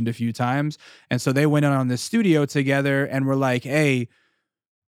I've mentioned a few times. And so they went in on this studio together and were like, hey,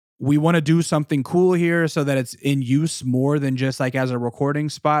 we want to do something cool here so that it's in use more than just like as a recording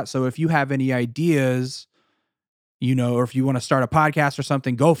spot. So if you have any ideas, you know, or if you want to start a podcast or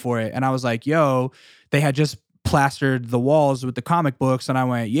something, go for it. And I was like, yo, they had just plastered the walls with the comic books. And I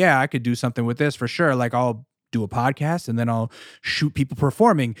went, yeah, I could do something with this for sure. Like I'll do a podcast and then I'll shoot people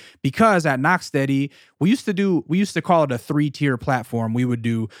performing, because at Knocksteady, we used to call it a 3-tier platform. We would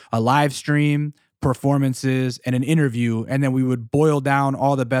do a live stream, performances, and an interview. And then we would boil down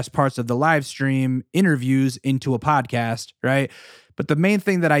all the best parts of the live stream interviews into a podcast, right? But the main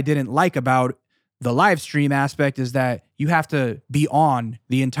thing that I didn't like about the live stream aspect is that you have to be on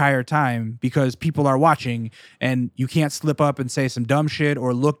the entire time because people are watching, and you can't slip up and say some dumb shit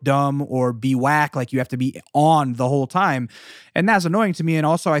or look dumb or be whack. Like you have to be on the whole time. And that's annoying to me. And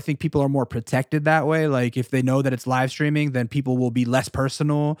also I think people are more protected that way. Like if they know that it's live streaming, then people will be less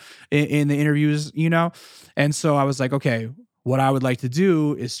personal in the interviews, you know? And so I was like, okay, what I would like to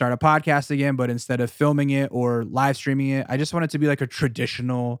do is start a podcast again, but instead of filming it or live streaming it, I just want it to be like a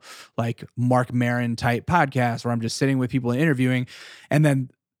traditional, like Mark Maron type podcast where I'm just sitting with people and interviewing. And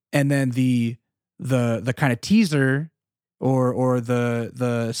then the kind of teaser or the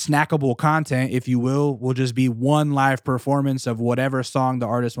snackable content, if you will just be one live performance of whatever song the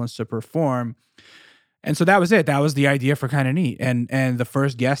artist wants to perform. And so that was it. That was the idea for Kinda Neat. And the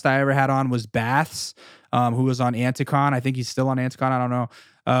first guest I ever had on was Baths, who was on Anticon. I think he's still on Anticon. I don't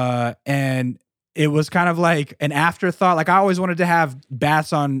know. And it was kind of like an afterthought. Like I always wanted to have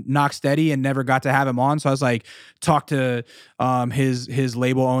Baths on Knocksteady and never got to have him on. So I was like, talked to his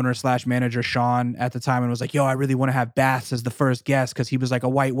label owner / manager, Sean, at the time, and was like, yo, I really want to have Baths as the first guest because he was like a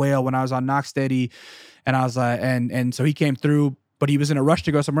white whale when I was on Knocksteady. And I was like, and so he came through, but he was in a rush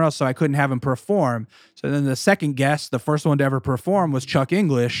to go somewhere else, so I couldn't have him perform. So then the second guest, the first one to ever perform, was Chuck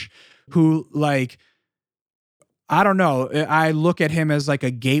English, who, like, I don't know, I look at him as like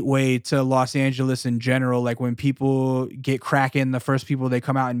a gateway to Los Angeles in general. Like when people get cracking, the first people they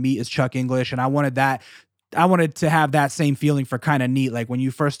come out and meet is Chuck English, and I wanted to have that same feeling for Kinda Neat. Like when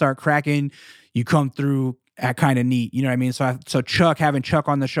you first start cracking, you come through at Kinda Neat, you know what I mean? So Chuck, having Chuck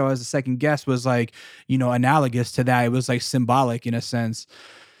on the show as a second guest was like, you know, analogous to that. It was like symbolic in a sense.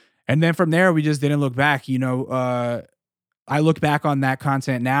 And then from there, we just didn't look back. You know, I look back on that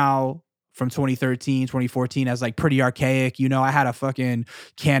content now from 2013, 2014 as like pretty archaic. You know, I had a fucking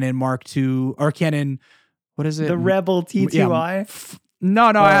Canon Mark II or Canon, what is it? The Rebel T2i? No,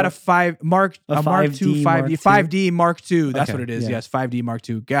 I had a 5D Mark II. That's what it is. Yeah. Yes, 5D Mark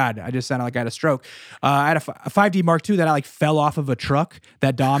II. God, I just sounded like I had a stroke. I had a 5D Mark II that I like fell off of a truck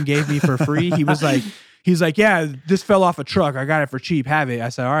that Dom gave me for free. He's like, yeah, this fell off a truck. I got it for cheap. Have it. I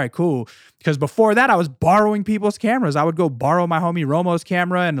said, all right, cool. Because before that, I was borrowing people's cameras. I would go borrow my homie Romo's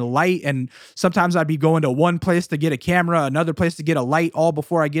camera and a light. And sometimes I'd be going to one place to get a camera, another place to get a light, all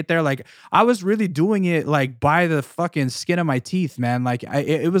before I get there. Like I was really doing it like by the fucking skin of my teeth, man. Like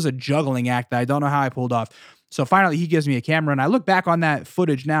it was a juggling act that I don't know how I pulled off. So finally he gives me a camera, and I look back on that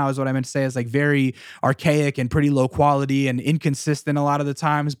footage now, is what I meant to say, is like very archaic and pretty low quality and inconsistent a lot of the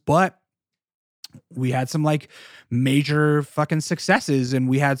times. But we had some like major fucking successes, and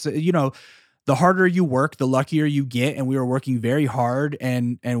we had, you know, the harder you work, the luckier you get. And we were working very hard,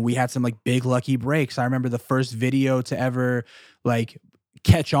 and we had some like big lucky breaks. I remember the first video to ever like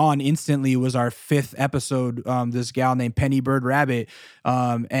catch on instantly was our 5th episode. This gal named Penny Bird Rabbit,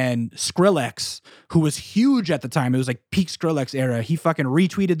 and Skrillex, who was huge at the time. It was like peak Skrillex era. He fucking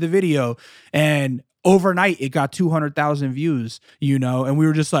retweeted the video, and overnight it got 200,000 views, you know, and we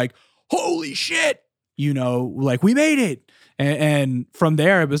were just like, holy shit, you know, like we made it. And from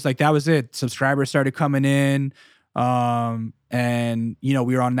there, it was like, that was it. Subscribers started coming in. And you know,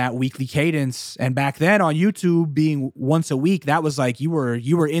 we were on that weekly cadence. And back then on YouTube, being once a week, that was like, you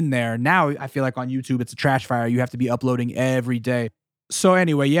were in there. Now I feel like on YouTube, it's a trash fire. You have to be uploading every day. So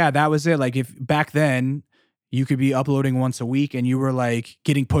anyway, yeah, that was it. Like if back then, you could be uploading once a week and you were like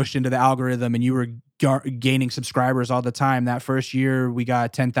getting pushed into the algorithm and you were gaining subscribers all the time. That first year we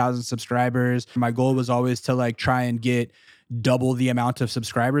got 10,000 subscribers. My goal was always to like try and get double the amount of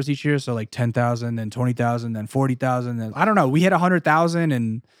subscribers each year. So like 10,000, then 20,000, then 40,000. Then I don't know. We hit 100,000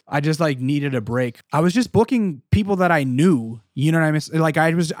 and I just like needed a break. I was just booking people that I knew, you know what I mean? Like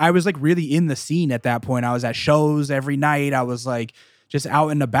I was like really in the scene at that point. I was at shows every night. I was like just out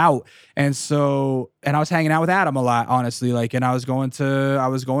and about. And I was hanging out with Adam a lot, honestly. Like, and I was going to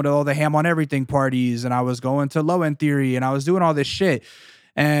all the Ham on Everything parties, and I was going to Low End Theory, and I was doing all this shit.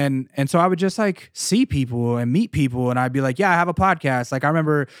 And so I would just like see people and meet people, and I'd be like, yeah, I have a podcast. Like I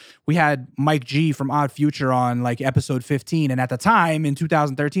remember we had Mike G from Odd Future on like episode 15. And at the time in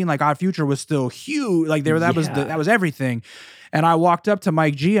 2013, like Odd Future was still huge. Like that was everything. And I walked up to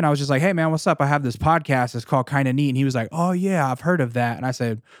Mike G and I was just like, hey man, what's up? I have this podcast. It's called Kinda Neat. And he was like, oh yeah, I've heard of that. And I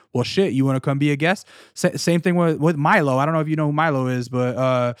said, well shit, you want to come be a guest? Same thing with Milo. I don't know if you know who Milo is, but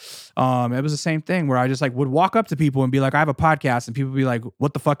it was the same thing where I just like would walk up to people and be like, I have a podcast, and people would be like,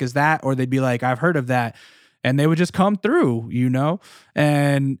 what the fuck is that? Or they'd be like, I've heard of that. And they would just come through, you know?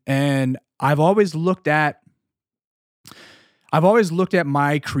 And I've always looked at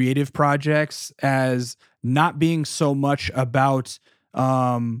my creative projects as not being so much about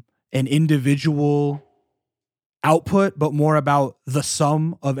an individual output, but more about the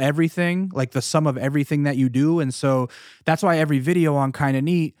sum of everything, like the sum of everything that you do. And so that's why every video on Kinda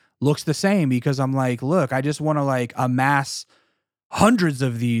Neat looks the same, because I'm like, look, I just want to like amass hundreds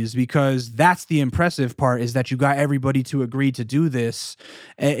of these, because that's the impressive part, is that you got everybody to agree to do this.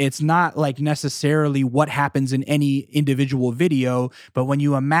 It's not like necessarily what happens in any individual video, but when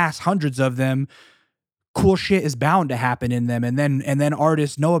you amass hundreds of them, cool shit is bound to happen in them. And then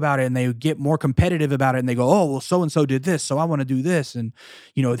artists know about it and they get more competitive about it, and they go, oh, well, so-and-so did this, so I want to do this. And,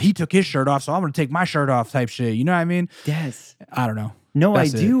 you know, he took his shirt off, so I'm going to take my shirt off type shit. You know what I mean? Yes. I don't know. No, I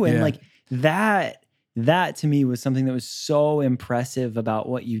do. And like that to me was something that was so impressive about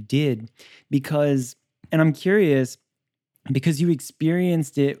what you did, because, and I'm curious, because you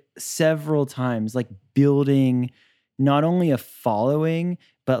experienced it several times, like building not only a following,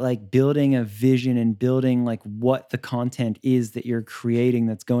 but like building a vision and building like what the content is that you're creating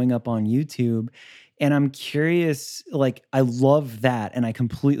that's going up on YouTube. And I'm curious, like, I love that. And I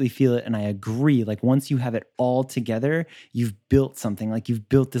completely feel it. And I agree. Like, once you have it all together, you've built something. Like, you've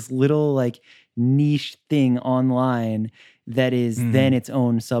built this little like niche thing online that is then its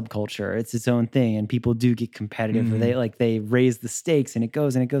own subculture. It's its own thing. And people do get competitive, or they raise the stakes, and it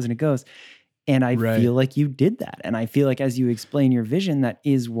goes and it goes and it goes. And I feel like you did that. And I feel like as you explain your vision, that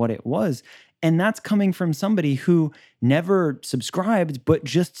is what it was. And that's coming from somebody who never subscribed, but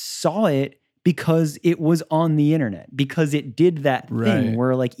just saw it because it was on the internet, because it did that thing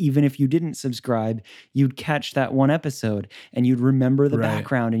where like, even if you didn't subscribe, you'd catch that one episode and you'd remember the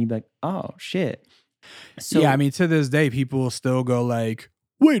background, and you'd be like, oh shit. So yeah, I mean, to this day, people still go like,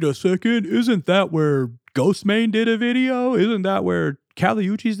 wait a second, isn't that where Ghostmane did a video? Isn't that where Kali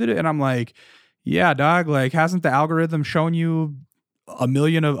Uchis did it? And I'm like, yeah, dog, like, hasn't the algorithm shown you a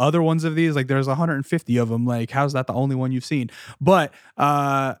million of other ones of these? Like, there's 150 of them. Like, how's that the only one you've seen? But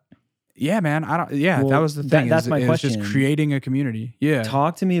yeah, man, that was the thing. That's my question. It's just creating a community. Yeah.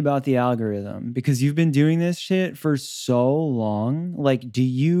 Talk to me about the algorithm, because you've been doing this shit for so long. Like, do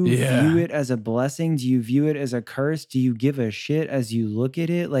you view it as a blessing? Do you view it as a curse? Do you give a shit as you look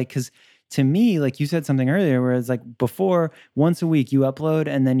at it? Like, because to me, like you said something earlier, where it's like before, once a week you upload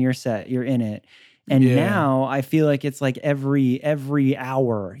and then you're set, you're in it. And now I feel like it's like every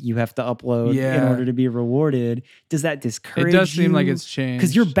hour you have to upload in order to be rewarded. Does that discourage you? It does seem like it's changed.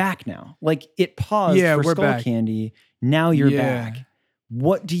 Because you're back now. Like, it paused for Skullcandy. Now you're back.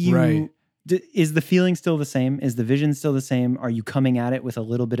 What do you... Is the feeling still the same? Is the vision still the same? Are you coming at it with a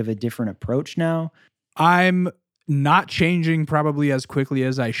little bit of a different approach now? I'm not changing probably as quickly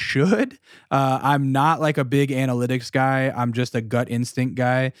as I should. I'm not like a big analytics guy. I'm just a gut instinct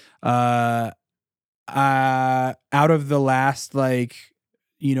guy. Out of the last 20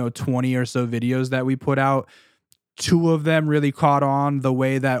 or so videos that we put out, 2 of them really caught on the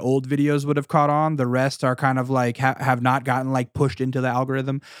way that old videos would have caught on. The rest are kind of like have not gotten like pushed into the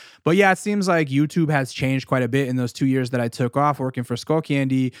algorithm. But yeah, it seems like YouTube has changed quite a bit in those 2 years that I took off working for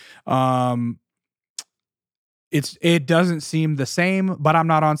Skullcandy. It doesn't seem the same, but I'm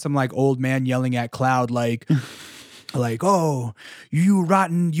not on some like old man yelling at cloud like like, oh, you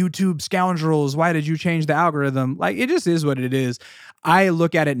rotten YouTube scoundrels, why did you change the algorithm? Like, it just is what it is. I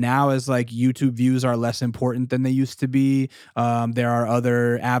look at it now as like YouTube views are less important than they used to be. There are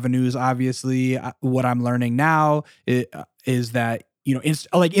other avenues, obviously. What I'm learning now is that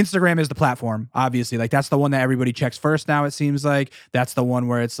like Instagram is the platform, obviously. Like that's the one that everybody checks first now, it seems like. That's the one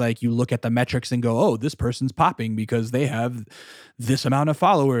where it's like you look at the metrics and go, oh, this person's popping because they have this amount of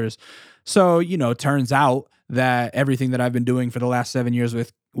followers. So, turns out that everything that I've been doing for the last 7 years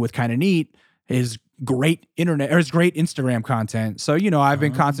with Kinda Neat is great internet, or is great Instagram content. So, I've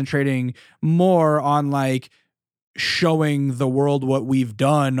been concentrating more on like showing the world what we've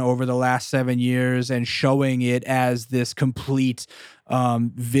done over the last 7 years and showing it as this complete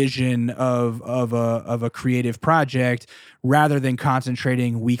vision of a creative project, rather than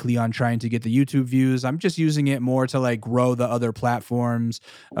concentrating weekly on trying to get the YouTube views. I'm just using it more to like grow the other platforms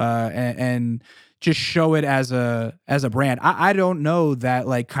and just show it as a brand. I don't know that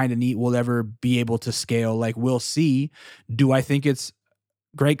like Kinda Neat will ever be able to scale. Like we'll see. Do I think it's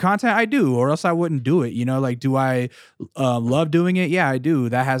great content? I do, or else I wouldn't do it. Like, do I love doing it? Yeah, I do.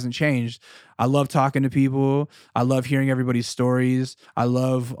 That hasn't changed. I love talking to people. I love hearing everybody's stories. I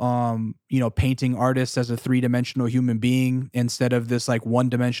love, painting artists as a 3-dimensional human being instead of this like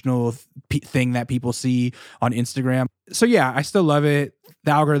 1-dimensional thing that people see on Instagram. So yeah, I still love it. The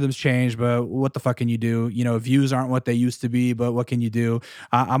algorithms change, but what the fuck can you do? Views aren't what they used to be, but what can you do?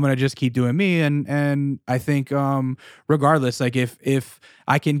 I'm gonna just keep doing me, and I think regardless, like if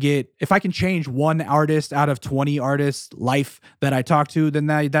I can change one artist out of 20 artists' life that I talk to, then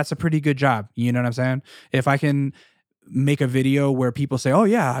that's a pretty good job. You know what I'm saying? If I can make a video where people say, "Oh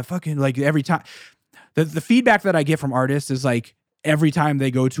yeah, I fucking like," every time, the feedback that I get from artists is like every time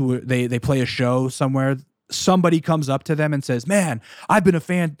they go to they play a show somewhere, somebody comes up to them and says, "Man, I've been a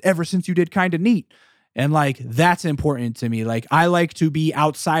fan ever since you did Kinda Neat." And like, that's important to me. Like, I like to be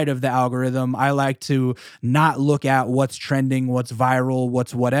outside of the algorithm. I like to not look at what's trending, what's viral,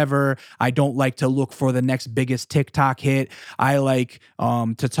 what's whatever. I don't like to look for the next biggest TikTok hit. I like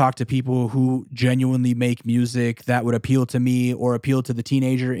to talk to people who genuinely make music that would appeal to me or appeal to the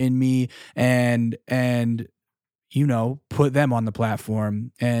teenager in me, and put them on the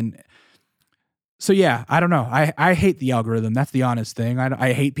platform. And so, yeah, I don't know. I hate the algorithm. That's the honest thing.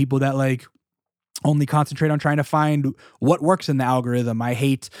 I hate people that like only concentrate on trying to find what works in the algorithm. I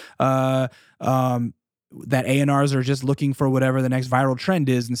hate that A&Rs are just looking for whatever the next viral trend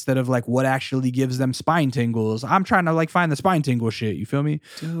is instead of like what actually gives them spine tingles. I'm trying to like find the spine tingle shit. You feel me?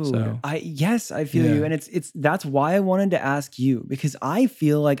 Dude, so, I feel you. And it's that's why I wanted to ask you, because I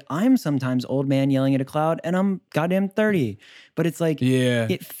feel like I'm sometimes old man yelling at a cloud and I'm goddamn 30. But it's like,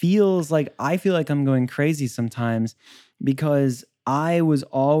 it feels like I feel like I'm going crazy sometimes because I was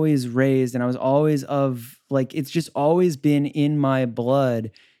always raised and I was always it's just always been in my blood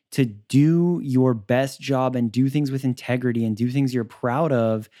to do your best job and do things with integrity and do things you're proud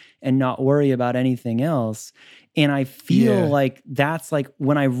of and not worry about anything else. And I feel like that's like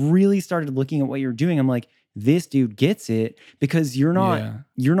when I really started looking at what you're doing, I'm like, this dude gets it, because you're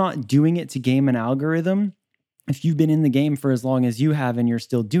not doing it to game an algorithm. If you've been in the game for as long as you have and you're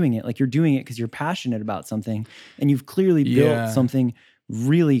still doing it, like you're doing it because you're passionate about something and you've clearly built something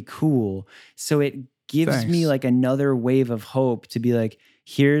really cool. So it gives me like another wave of hope to be like,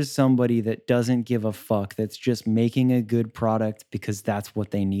 here's somebody that doesn't give a fuck, that's just making a good product because that's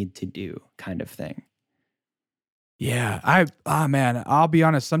what they need to do, kind of thing. Yeah, man, I'll be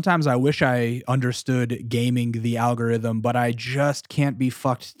honest. Sometimes I wish I understood gaming the algorithm, but I just can't be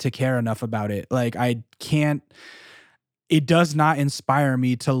fucked to care enough about it. Like it does not inspire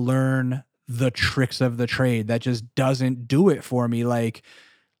me to learn the tricks of the trade. That just doesn't do it for me. Like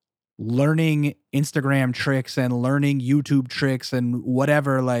learning Instagram tricks and learning YouTube tricks and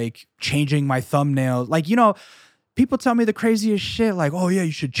whatever, like changing my thumbnail. Like, people tell me the craziest shit, like, oh yeah,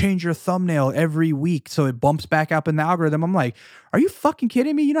 you should change your thumbnail every week so it bumps back up in the algorithm. I'm like, are you fucking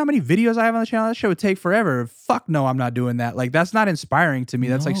kidding me? You know how many videos I have on the channel? That shit would take forever. Fuck no, I'm not doing that. Like, that's not inspiring to me.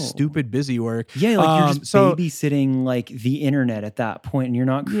 That's like stupid busy work. Yeah, like you're just babysitting like the internet at that point and you're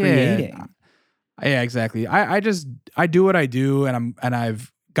not creating. Yeah, exactly. I do what I do, and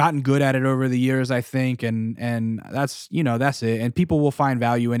I've gotten good at it over the years, I think, and that's, that's it. And people will find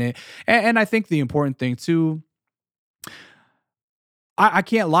value in it. And I think the important thing too, I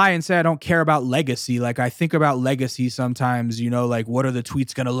can't lie and say I don't care about legacy. Like, I think about legacy sometimes, like what are the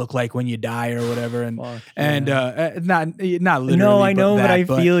tweets going to look like when you die or whatever. And, not literally. No, I know, but I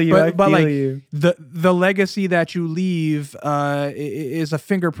feel you. I feel like you. The legacy that you leave is a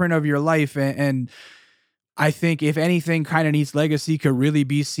fingerprint of your life. And I think if anything, Kinda Neat's legacy could really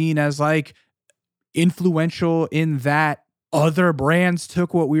be seen as like influential in that other brands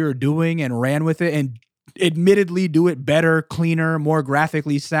took what we were doing and ran with it and admittedly do it better, cleaner, more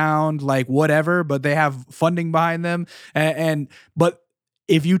graphically sound, like whatever, but they have funding behind them. But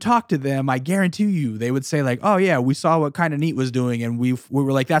if you talk to them, I guarantee you, they would say like, oh yeah, we saw what Kinda Neat was doing and we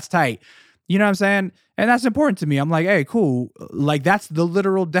were like, that's tight. You know what I'm saying? And that's important to me. I'm like, hey, cool. Like that's the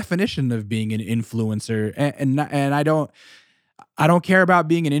literal definition of being an influencer. And I don't care about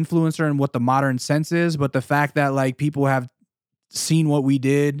being an influencer in what the modern sense is, but the fact that like people have seen what we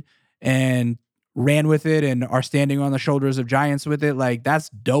did and ran with it and are standing on the shoulders of giants with it, like that's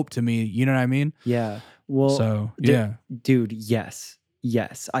dope to me. You know what I mean? Yeah. Well, so yeah, dude, yes.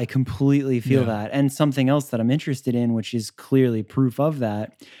 Yes, I completely feel that. And something else that I'm interested in, which is clearly proof of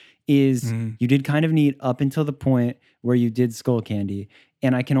that, is you did Kind of Neat up until the point where you did Skull Candy.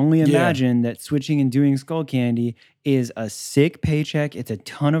 And I can only imagine that switching and doing Skull Candy is a sick paycheck. It's a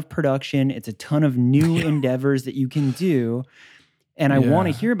ton of production. It's a ton of new endeavors that you can do. And I want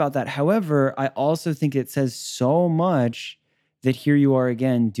to hear about that. However, I also think it says so much that here you are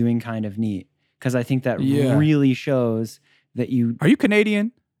again doing Kind of Neat. Because I think that really shows that you... Are you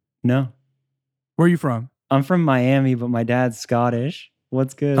Canadian? No. Where are you from? I'm from Miami, but my dad's Scottish.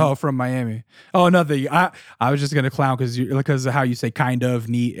 What's good? Oh, from Miami. Oh, nothing. I was just gonna clown because of how you say kind of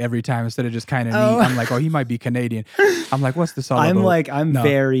neat every time instead of just kind of neat. I'm like, oh, he might be Canadian. I'm like, what's this all about? I'm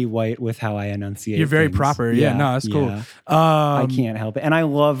very white with how I enunciate. You're very proper. Yeah, no, that's cool. I can't help it, and I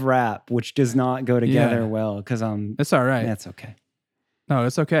love rap, which does not go together well because It's all right. That's okay. No,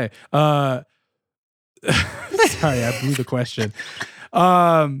 it's okay. Sorry, I blew the question.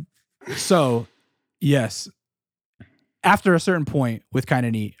 So yes. After a certain point with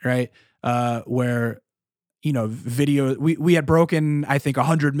Kinda Neat, right? Where, you know, video, we had broken, I think,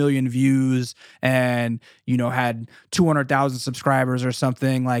 100 million views and, you know, had 200,000 subscribers or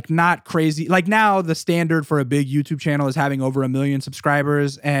something, like not crazy. Like now the standard for a big YouTube channel is having over 1 million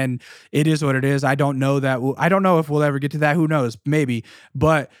subscribers, and it is what it is. I don't know I don't know if we'll ever get to that. Who knows? Maybe.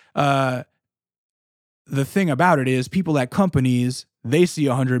 But the thing about it is people at companies, they see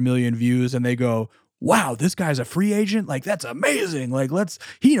 100 million views and they go, wow, this guy's a free agent? Like, that's amazing. Like,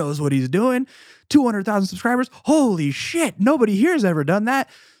 he knows what he's doing. 200,000 subscribers. Holy shit. Nobody here has ever done that.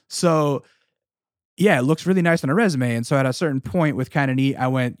 So yeah, it looks really nice on a resume. And so at a certain point with Kinda Neat, I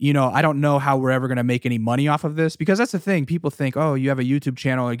went, you know, I don't know how we're ever going to make any money off of this, because that's the thing. People think, oh, you have a YouTube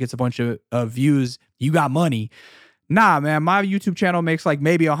channel, it gets a bunch of views, you got money. Nah, man, my YouTube channel makes like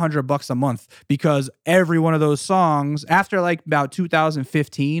maybe $100 a month, because every one of those songs, after like about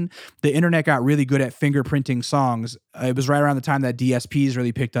 2015, the internet got really good at fingerprinting songs. It was right around the time that DSPs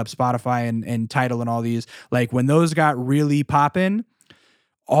really picked up Spotify and Tidal and all these. Like when those got really popping,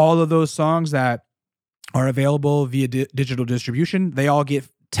 all of those songs that are available via digital distribution, they all get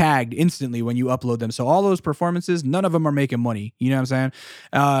tagged instantly when you upload them. So all those performances, none of them are making money. You know what I'm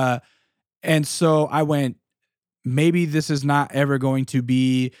saying? And so I went, maybe this is not ever going to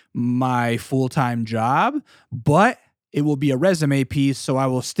be my full-time job, but it will be a resume piece. So I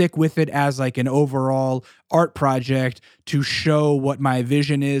will stick with it as like an overall art project to show what my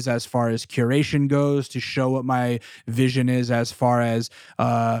vision is as far as curation goes, to show what my vision is as far as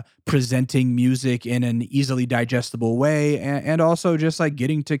presenting music in an easily digestible way. And also just like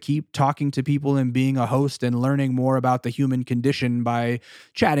getting to keep talking to people and being a host and learning more about the human condition by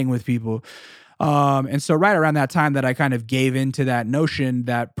chatting with people. And so right around that time that I kind of gave into that notion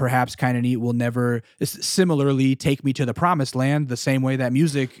that perhaps Kinda Neat will never similarly take me to the promised land, the same way that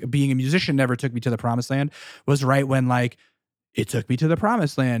being a musician never took me to the promised land, was right when like it took me to the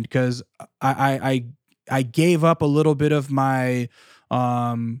promised land, because I gave up a little bit of my,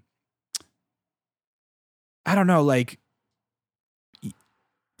 I don't know, like,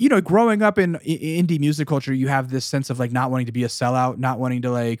 you know, growing up in indie music culture, you have this sense of like not wanting to be a sellout, not wanting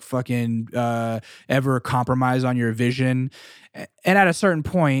to like fucking ever compromise on your vision. And at a certain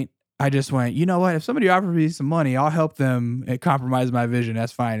point, I just went, you know what? If somebody offers me some money, I'll help them compromise my vision.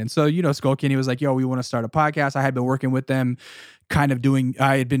 That's fine. And so, you know, Skull Candy was like, yo, we want to start a podcast. I had been working with them, I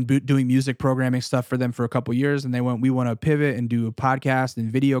had been doing music programming stuff for them for a couple years, and they went, we want to pivot and do a podcast and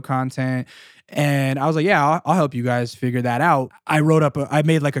video content. And I was like, yeah, I'll help you guys figure that out. I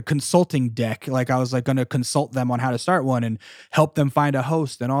made like a consulting deck. Like I was like going to consult them on how to start one and help them find a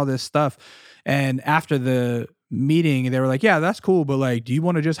host and all this stuff. And after the meeting, they were like, yeah, that's cool, but like, do you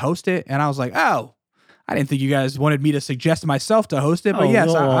want to just host it? And I was like, oh, I didn't think you guys wanted me to suggest myself to host it, but yes,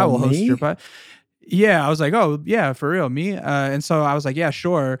 I will host your podcast. Yeah, I was like, oh yeah, for real, me. And so I was like, yeah,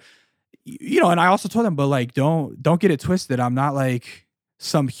 sure. You know, and I also told them, but like, don't get it twisted. I'm not like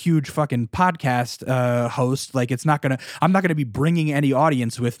some huge fucking podcast host. Like I'm not gonna be bringing any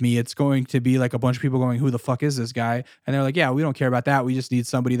audience with me. It's going to be like a bunch of people going, who the fuck is this guy? And they're like, yeah, we don't care about that. We just need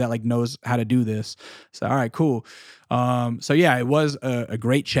somebody that like knows how to do this. So, all right, cool. So yeah, it was a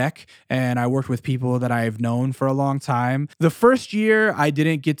great check, and I worked with people that I've known for a long time. The first year I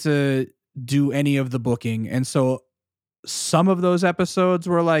didn't get to do any of the booking. And so some of those episodes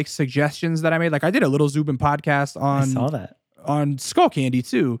were like suggestions that I made. Like I did a Little Zubin podcast on, I saw that, on Skull Candy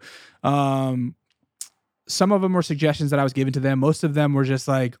too. Some of them were suggestions that I was giving to them. Most of them were just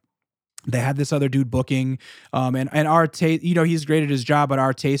like, they had this other dude booking, and our taste, you know, he's great at his job, but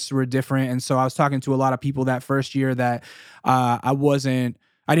our tastes were different. And so I was talking to a lot of people that first year that I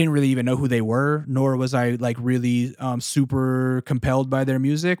didn't really even know who they were, nor was I like really super compelled by their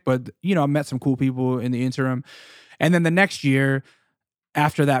music. But, you know, I met some cool people in the interim. And then the next year,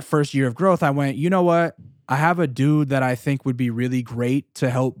 after that first year of growth, I went, you know what? I have a dude that I think would be really great to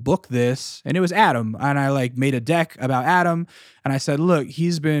help book this. And it was Adam. And I like made a deck about Adam. And I said, look,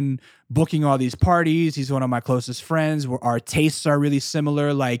 he's been booking all these parties. He's one of my closest friends. Our tastes are really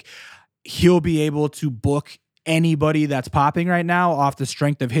similar. Like he'll be able to book anybody that's popping right now off the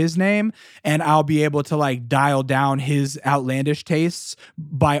strength of his name, and I'll be able to like dial down his outlandish tastes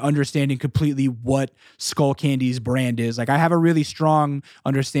by understanding completely what Skull Candy's brand is. Like I have a really strong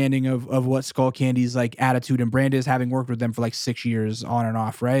understanding of what Skull Candy's like attitude and brand is, having worked with them for like 6 years on and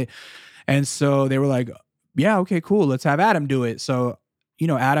off, right? And so they were like, yeah, okay, cool, let's have Adam do it. So, you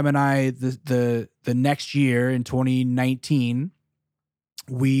know, Adam and I the next year in 2019,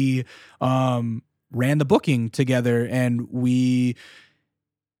 we ran the booking together, and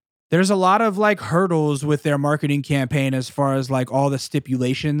there's a lot of like hurdles with their marketing campaign as far as like all the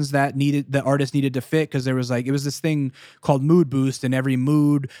stipulations that the artist needed to fit. Cause there was like, it was this thing called Mood Boost, and every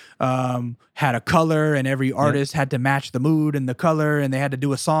mood had a color, and every artist had to match the mood and the color, and they had to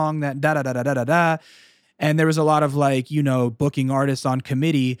do a song that da da da da da da da. And there was a lot of like, you know, booking artists on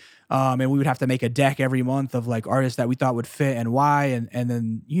committee. And we would have to make a deck every month of like artists that we thought would fit and why. And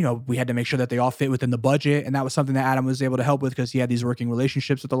then, you know, we had to make sure that they all fit within the budget. And that was something that Adam was able to help with because he had these working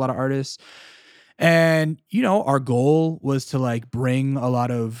relationships with a lot of artists. And, you know, our goal was to like bring a lot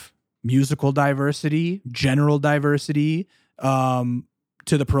of musical diversity, general diversity to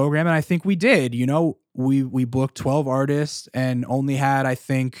the program. And I think we did. You know, we booked 12 artists and only had, I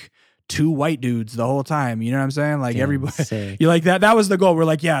think, 2 white dudes the whole time. You know what I'm saying? Like everybody, you like that was the goal. We're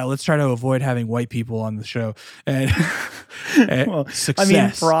like, yeah, let's try to avoid having white people on the show. And, well, success. I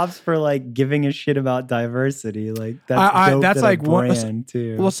mean, props for like giving a shit about diversity. Like that's like brand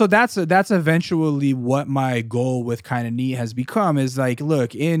too. Well, so that's eventually what my goal with Kinda Neat has become, is like,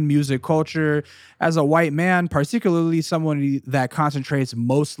 look, in music culture, as a white man, particularly someone that concentrates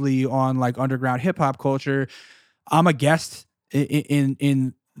mostly on like underground hip hop culture, I'm a guest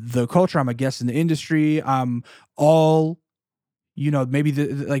in the culture. I'm a guest in the industry. All, you know, maybe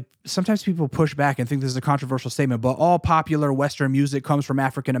like sometimes people push back and think this is a controversial statement, but all popular Western music comes from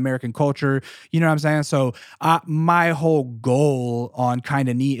African-American culture. You know what I'm saying? So my whole goal on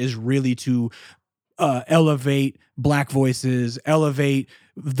Kinda Neat is really to elevate Black voices, elevate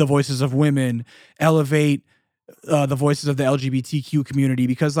the voices of women, elevate the voices of the LGBTQ community,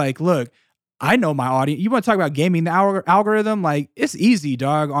 because like, look, I know my audience. You want to talk about gaming the algorithm? Like, it's easy,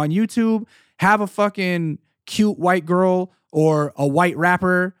 dog. On YouTube, have a fucking cute white girl or a white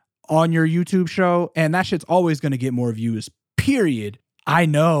rapper on your YouTube show, and that shit's always going to get more views, period. I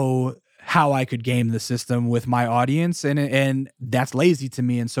know how I could game the system with my audience, and that's lazy to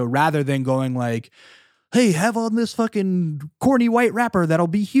me. And so rather than going like, hey, have on this fucking corny white rapper that'll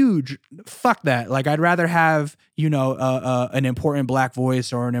be huge, fuck that. Like, I'd rather have, you know, an important Black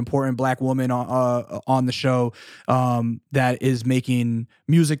voice or an important Black woman on the show that is making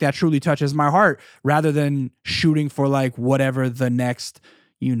music that truly touches my heart, rather than shooting for like whatever the next,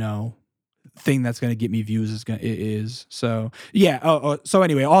 you know, thing that's going to get me views is. So yeah. So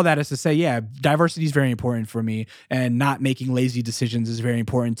anyway, all that is to say, yeah, diversity is very important for me, and not making lazy decisions is very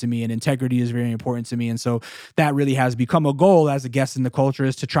important to me, and integrity is very important to me. And so that really has become a goal as a guest in the culture,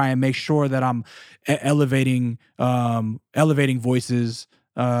 is to try and make sure that I'm elevating voices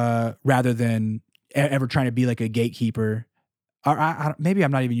rather than ever trying to be like a gatekeeper. Or maybe I'm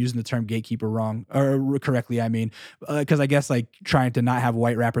not even using the term gatekeeper wrong or correctly. I mean, because I guess like trying to not have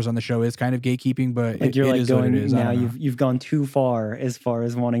white rappers on the show is kind of gatekeeping, but like you're like going now. You've gone too far as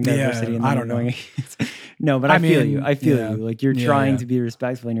wanting diversity. And I don't know. No, but I feel you. I feel you. Like you're trying to be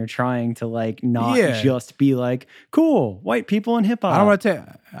respectful, and you're trying to like not just be like cool white people in hip hop. I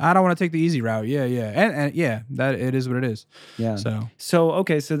don't want to take the easy route. Yeah, and yeah, that it is what it is. Yeah. So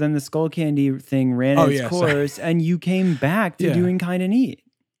okay. So then the Skull Candy thing ran its course, and you came back to doing Kinda Neat?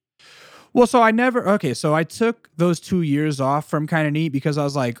 Well, so I took those 2 years off from Kinda Neat because I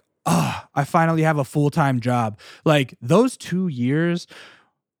was like, oh, I finally have a full-time job. Like those 2 years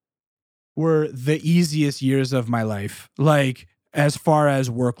were the easiest years of my life. Like as far as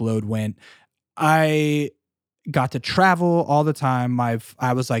workload went, I got to travel all the time. I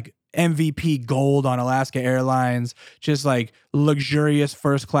was like MVP gold on Alaska Airlines, just like luxurious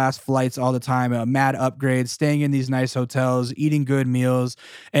first class flights all the time, mad upgrades, staying in these nice hotels, eating good meals,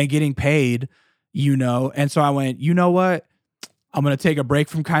 and getting paid, And so I went, you know what? I'm going to take a break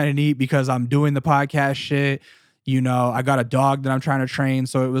from Kinda Neat because I'm doing the podcast shit. I got a dog that I'm trying to train.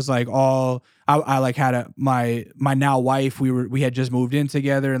 So it was like I like had my now wife, we had just moved in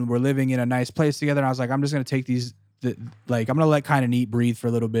together and we're living in a nice place together. And I was like, I'm just going to take I'm going to let Kinda Neat breathe for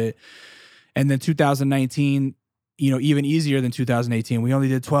a little bit. And then 2019, even easier than 2018, we only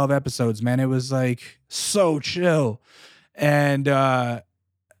did 12 episodes, man. It was like so chill. And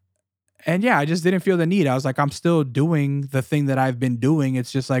yeah, I just didn't feel the need. I was like, I'm still doing the thing that I've been doing.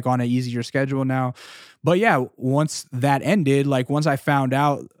 It's just like on an easier schedule now. But yeah, once that ended, like once I found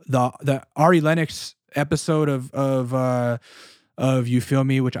out the Ari Lennox episode of You Feel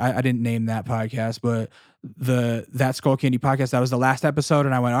Me, which I didn't name that podcast, but that Skull Candy podcast, that was the last episode.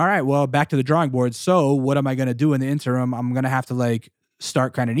 And I went, all right, well, back to the drawing board. So what am I going to do in the interim? I'm going to have to like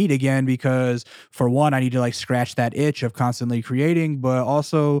start Kinda Neat again because for one, I need to like scratch that itch of constantly creating, but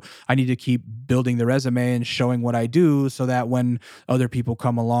also I need to keep building the resume and showing what I do so that when other people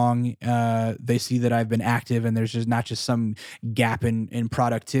come along, they see that I've been active and there's just not just some gap in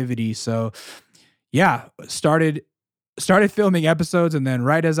productivity. So yeah, started filming episodes, and then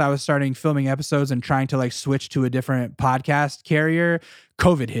right as I was starting filming episodes and trying to like switch to a different podcast carrier,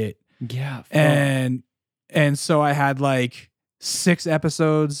 COVID hit. Yeah. Fuck. And so I had like 6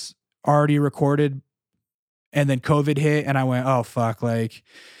 episodes already recorded, and then COVID hit, and I went, oh fuck, like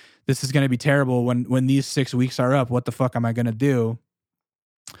this is gonna be terrible when these 6 weeks are up. What the fuck am I gonna do?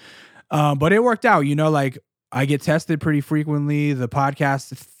 But it worked out, like I get tested pretty frequently. The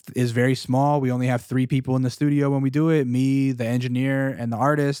podcast is very small. We only have 3 people in the studio when we do it, me, the engineer, and the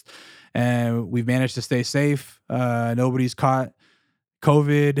artist, and we've managed to stay safe. Nobody's caught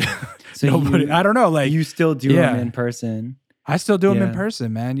COVID. So I don't know, like you still do them in person. I still do them in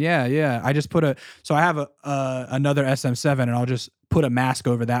person, man. Yeah. I just so I have another SM7, and I'll just put a mask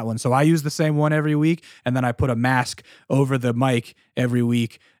over that one. So I use the same one every week, and then I put a mask over the mic every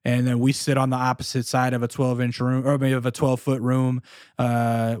week, and then we sit on the opposite side of a 12-inch room, or maybe of a 12-foot room,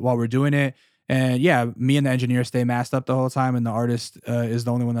 while we're doing it. And yeah, me and the engineer stay masked up the whole time, and the artist is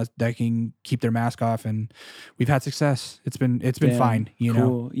the only one that can keep their mask off, and we've had success. It's been fine,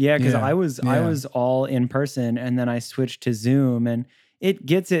 Cool. Yeah, because I was all in person, and then I switched to Zoom, and it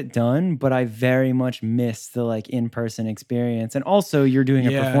gets it done, but I very much miss the like in-person experience. And also you're doing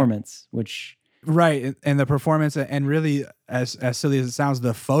a performance, which right, and the performance, and really as silly as it sounds,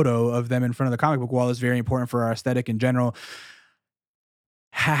 the photo of them in front of the comic book wall is very important for our aesthetic in general.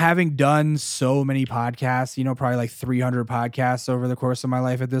 Having done so many podcasts, probably like 300 podcasts over the course of my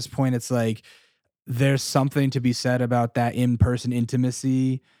life at this point, it's like there's something to be said about that in-person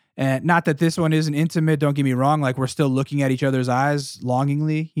intimacy. And not that this one isn't intimate, don't get me wrong, like we're still looking at each other's eyes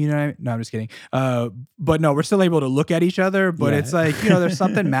longingly, what I mean? No, I'm just kidding. But no, we're still able to look at each other, but it's like, there's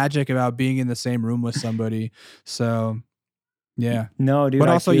something magic about being in the same room with somebody. So yeah. No, dude. But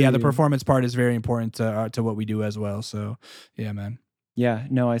also, the performance part is very important to what we do as well. So yeah, man. Yeah,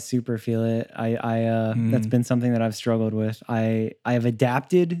 no, I super feel it. That's been something that I've struggled with. I have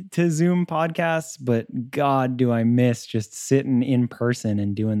adapted to Zoom podcasts, but God, do I miss just sitting in person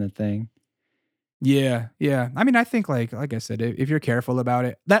and doing the thing. Yeah. I mean, I think like I said, if you're careful about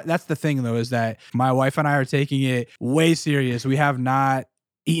it, that's the thing though, is that my wife and I are taking it way serious. We have not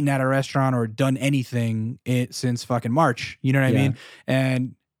eaten at a restaurant or done anything since fucking March. You know what I mean?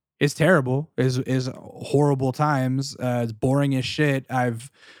 And it's terrible. Is horrible times. It's boring as shit. I've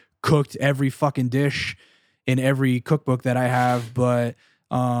cooked every fucking dish in every cookbook that I have, but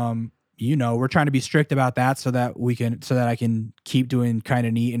we're trying to be strict about that so that I can keep doing Kinda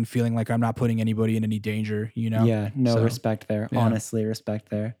Neat and feeling like I'm not putting anybody in any danger. Yeah. No, respect there. Yeah. Honestly, respect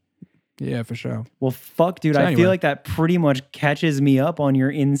there. Yeah, for sure. Well, fuck, dude. So I feel like that pretty much catches me up on your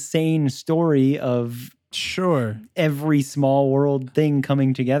insane story of. Sure. Every small world thing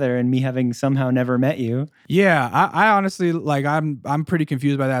coming together and me having somehow never met you. Yeah, I honestly, like, I'm pretty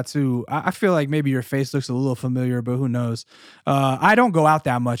confused by that too. I feel like maybe your face looks a little familiar, but who knows? I don't go out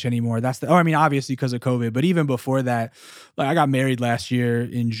that much anymore. Obviously because of COVID, but even before that, like I got married last year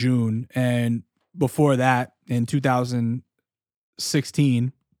in June, and before that in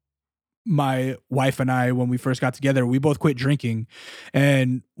 2016, my wife and I, when we first got together, we both quit drinking.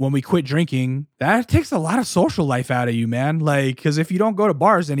 And when we quit drinking, that takes a lot of social life out of you, man. Like, because if you don't go to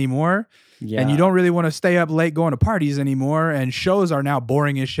bars anymore, and you don't really want to stay up late going to parties anymore, and shows are now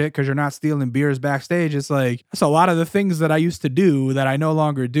boring as shit because you're not stealing beers backstage, it's like, that's a lot of the things that I used to do that I no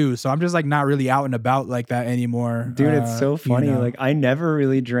longer do. So I'm just like not really out and about like that anymore. Dude, it's so funny. Like, I never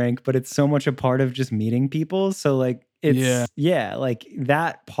really drank, but it's so much a part of just meeting people. So like, it's like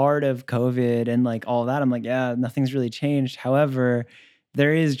that part of COVID and like all that, I'm like, yeah, nothing's really changed. However,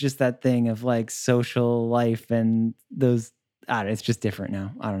 there is just that thing of like social life and those, it's just different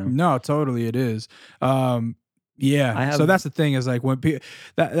now. I don't know. No, totally it is. So that's the thing is like when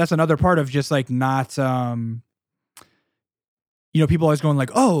that's another part of just like not, people always going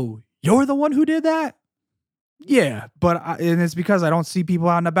like, oh, you're the one who did that. Yeah, and it's because I don't see people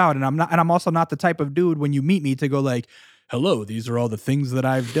out and about, and I'm also not the type of dude when you meet me to go like, hello, these are all the things that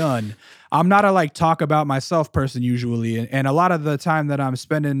I've done. I'm not a like talk about myself person usually, and a lot of the time that I'm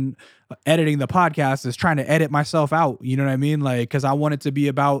spending editing the podcast is trying to edit myself out. You know what I mean? Like, because I want it to be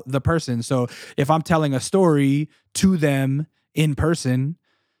about the person. So if I'm telling a story to them in person,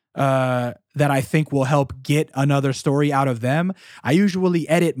 that I think will help get another story out of them, I usually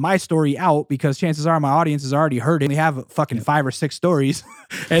edit my story out because chances are my audience has already heard it. They have fucking 5 or 6 stories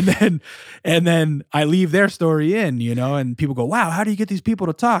and then I leave their story in, and people go, wow, how do you get these people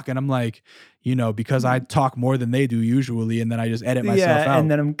to talk? And I'm like, because I talk more than they do usually, and then I just edit myself out.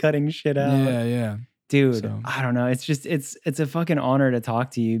 And then I'm cutting shit out. Yeah. Dude, so. I don't know. It's just, it's a fucking honor to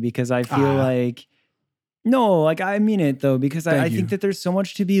talk to you because I feel like, no, like I mean it though, because I think that there's so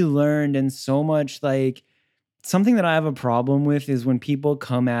much to be learned and so much like something that I have a problem with is when people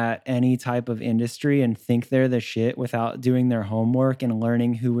come at any type of industry and think they're the shit without doing their homework and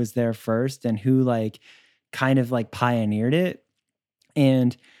learning who was there first and who like kind of like pioneered it.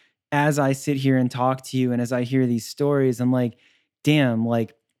 And as I sit here and talk to you and as I hear these stories, I'm like, damn,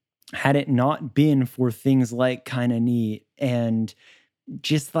 like had it not been for things like Kinda Neat and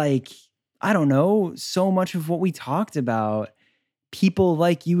just like, I don't know, so much of what we talked about, people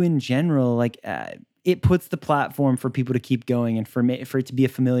like you in general, like it puts the platform for people to keep going and for it to be a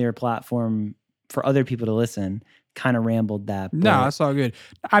familiar platform for other people to listen. Kind of rambled that. No, that's all good.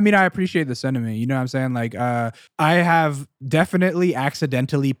 I mean, I appreciate the sentiment. You know what I'm saying? Like, I have definitely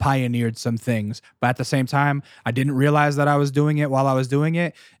accidentally pioneered some things, but at the same time, I didn't realize that I was doing it while I was doing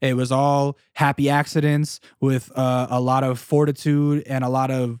it. It was all happy accidents with a lot of fortitude and a lot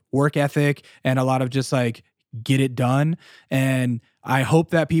of work ethic and a lot of just like get it done. And I hope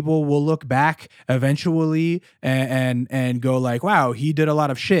that people will look back eventually and go like, wow, he did a lot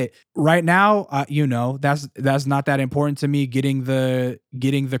of shit. Right now, that's not that important to me. Getting the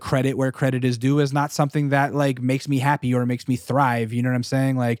credit where credit is due is not something that like makes me happy or makes me thrive. You know what I'm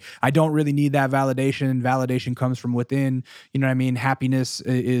saying? Like, I don't really need that validation. Validation comes from within. You know what I mean? Happiness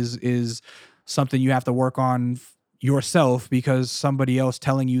is something you have to work on yourself, because somebody else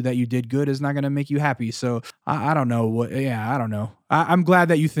telling you that you did good is not going to make you happy. So I don't know I don't know. I'm glad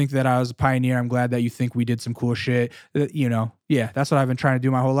that you think that I was a pioneer. I'm glad that you think we did some cool shit. That's what I've been trying to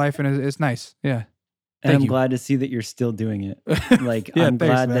do my whole life, and it's nice. Yeah. And I'm glad to see that you're still doing it. Like, I'm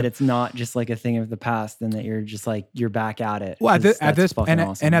glad that it's not just like a thing of the past and that you're just like, you're back at it. Well, at this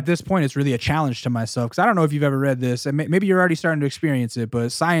point, it's really a challenge to myself. Because I don't know if you've ever read this, and maybe you're already starting to experience it,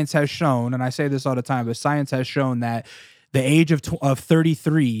 but science has shown, and I say this all the time, but science has shown that the age of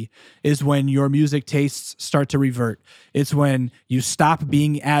 33 is when your music tastes start to revert. It's when you stop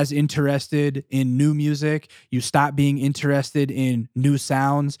being as interested in new music, you stop being interested in new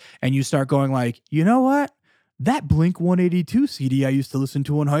sounds, and you start going like, you know what? That Blink 182 CD I used to listen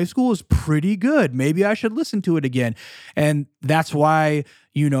to in high school is pretty good. Maybe I should listen to it again. And that's why,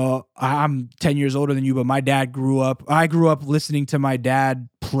 I'm 10 years older than you, but I grew up listening to my dad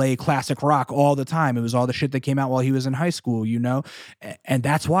play classic rock all the time. It was all the shit that came out while he was in high school, And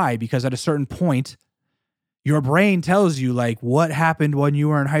that's why, because at a certain point, your brain tells you like what happened when you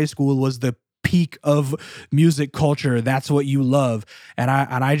were in high school was the peak of music culture. That's what you love. And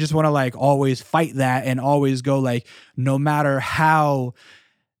I just want to like always fight that and always go like, no matter how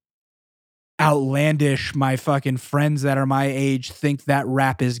outlandish my fucking friends that are my age think that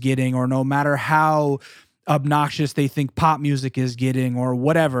rap is getting, or no matter how obnoxious they think pop music is getting or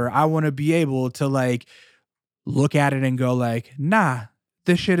whatever, I want to be able to like look at it and go like, nah,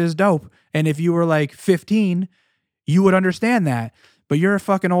 this shit is dope. And if you were like 15, you would understand that. But you're a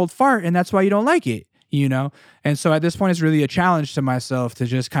fucking old fart, and that's why you don't like it, And so at this point, it's really a challenge to myself to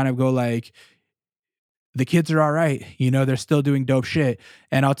just kind of go like, the kids are all right, they're still doing dope shit.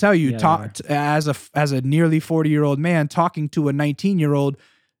 And I'll tell you, as a nearly 40-year-old man talking to a 19-year-old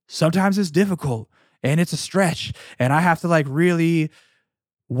sometimes it's difficult and it's a stretch and I have to like really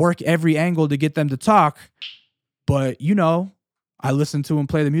work every angle to get them to talk. But, you know, I listen to him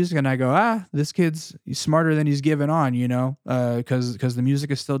play the music and I go, this kid's smarter than he's giving on, you know, because the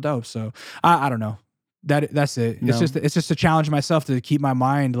music is still dope. So I don't know. That's it. No. It's just to challenge myself to keep my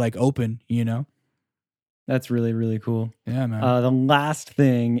mind like open, you know. That's really, really cool. Yeah, man. The last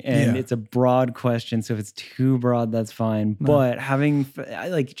thing, and it's a broad question, so if it's too broad, that's fine. No. But I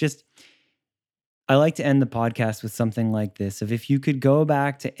like to end the podcast with something like this. If you could go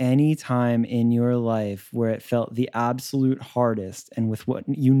back to any time in your life where it felt the absolute hardest, and with what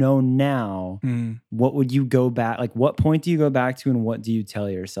you know now, what would you go back? Like, what point do you go back to, and what do you tell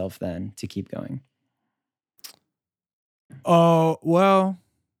yourself then to keep going? Oh, well.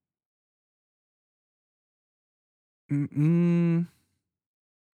 I mean,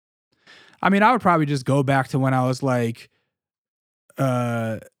 I would probably just go back to when I was like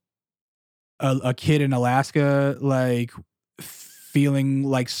a kid in Alaska, like feeling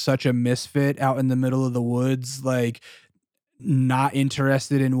like such a misfit out in the middle of the woods, like not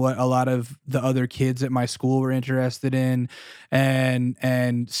interested in what a lot of the other kids at my school were interested in,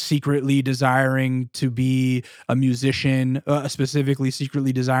 and secretly desiring to be a musician, specifically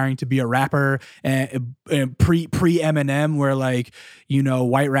secretly desiring to be a rapper, and pre Eminem, where like, you know,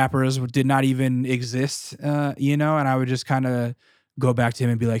 white rappers did not even exist, you know, and I would just kind of go back to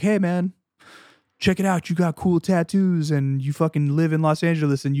him and be like, hey man, check it out, you got cool tattoos and you fucking live in Los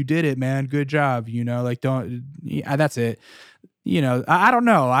Angeles and you did it, man, good job, you know, like that's it. You know, I don't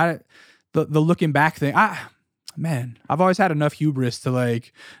know. The looking back thing, I've always had enough hubris to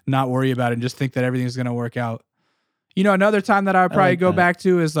like not worry about it and just think that everything's going to work out. You know, another time that I would probably go back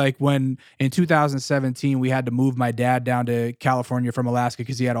to is like when in 2017, we had to move my dad down to California from Alaska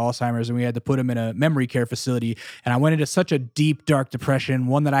because he had Alzheimer's, and we had to put him in a memory care facility. And I went into such a deep, dark depression,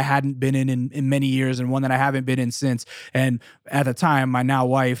 one that I hadn't been in many years, and one that I haven't been in since. And at the time, my now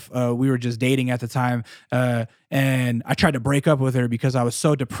wife, we were just dating at the time, and I tried to break up with her because I was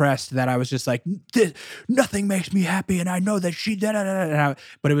so depressed that I was just like, nothing makes me happy, and I know that she did it.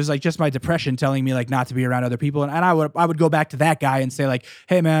 But it was like just my depression telling me like not to be around other people. And I would go back to that guy and say like,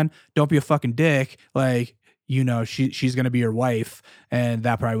 hey man, don't be a fucking dick. Like, you know, she's gonna be your wife, and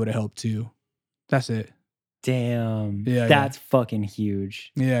that probably would have helped too. That's it. Damn. Yeah, that's fucking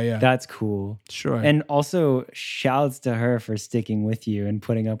huge. Yeah. That's cool. Sure. And also shouts to her for sticking with you and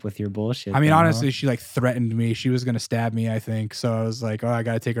putting up with your bullshit. I mean, honestly, she like threatened me. She was going to stab me, I think. So I was like, oh, I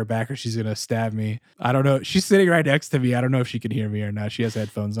got to take her back or she's going to stab me. I don't know. She's sitting right next to me. I don't know if she can hear me or not. She has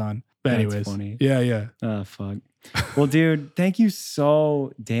headphones on. But anyways. That's funny. Yeah. Oh, fuck. Well, dude, thank you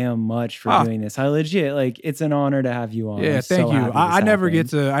so damn much for doing this. I legit, like, it's an honor to have you on. Yeah, thank you. I never get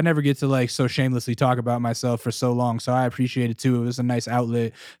to like so shamelessly talk about myself for so long, so I appreciate it too. It was a nice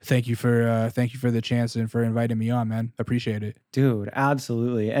outlet. Thank you for the chance and for inviting me on, man. Appreciate it, dude.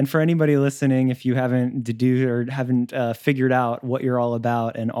 Absolutely. And for anybody listening, if you haven't figured out what you're all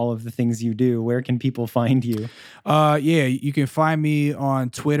about and all of the things you do, where can people find you? Yeah, you can find me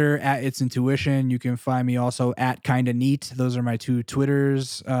on Twitter at It's Intuition. You can find me also at Kinda Neat. Those are my two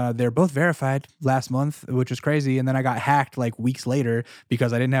Twitters. They're both verified last month, which was crazy. And then I got hacked like weeks later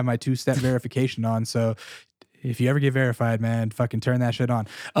because I didn't have my 2-step verification on. So if you ever get verified, man, fucking turn that shit on.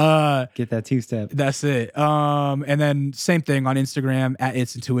 Get that 2-step. That's it. And then same thing on Instagram at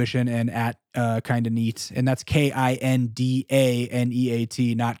It's Intuition and at Kinda Neat. And that's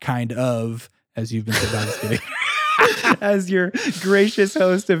KINDANEAT, not kind of, as you've been saying. As your gracious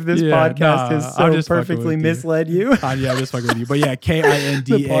host of this podcast has so perfectly misled you. Yeah, I'm just fucking with you. But yeah,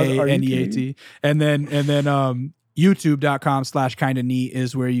 KINDANEAT. And then YouTube.com/kinda neat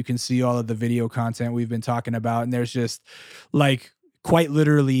is where you can see all of the video content we've been talking about. And there's just like quite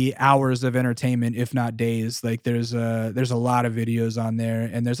literally hours of entertainment, if not days. Like there's a lot of videos on there,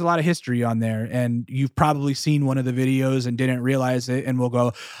 and there's a lot of history on there. And you've probably seen one of the videos and didn't realize it, and will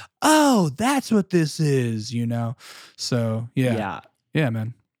go, oh, that's what this is, you know? So yeah,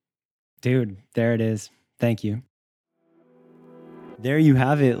 man. Dude, there it is. Thank you. There you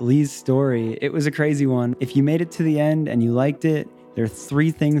have it, Lee's story. It was a crazy one. If you made it to the end and you liked it, there are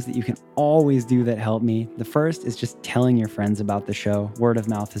 3 things that you can always do that help me. The first is just telling your friends about the show. Word of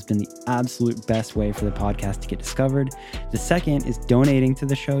mouth has been the absolute best way for the podcast to get discovered. The second is donating to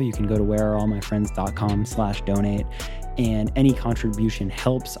the show. You can go to whereareallmyfriends.com/donate. And any contribution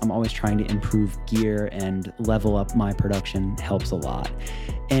helps. I'm always trying to improve gear and level up my production. Helps a lot.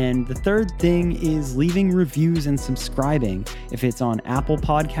 And the third thing is leaving reviews and subscribing. If it's on Apple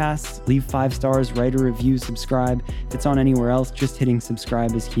Podcasts, leave 5 stars, write a review, subscribe. If it's on anywhere else, just hitting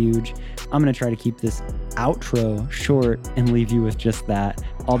subscribe is huge. I'm going to try to keep this outro short and leave you with just that.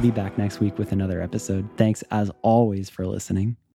 I'll be back next week with another episode. Thanks as always for listening.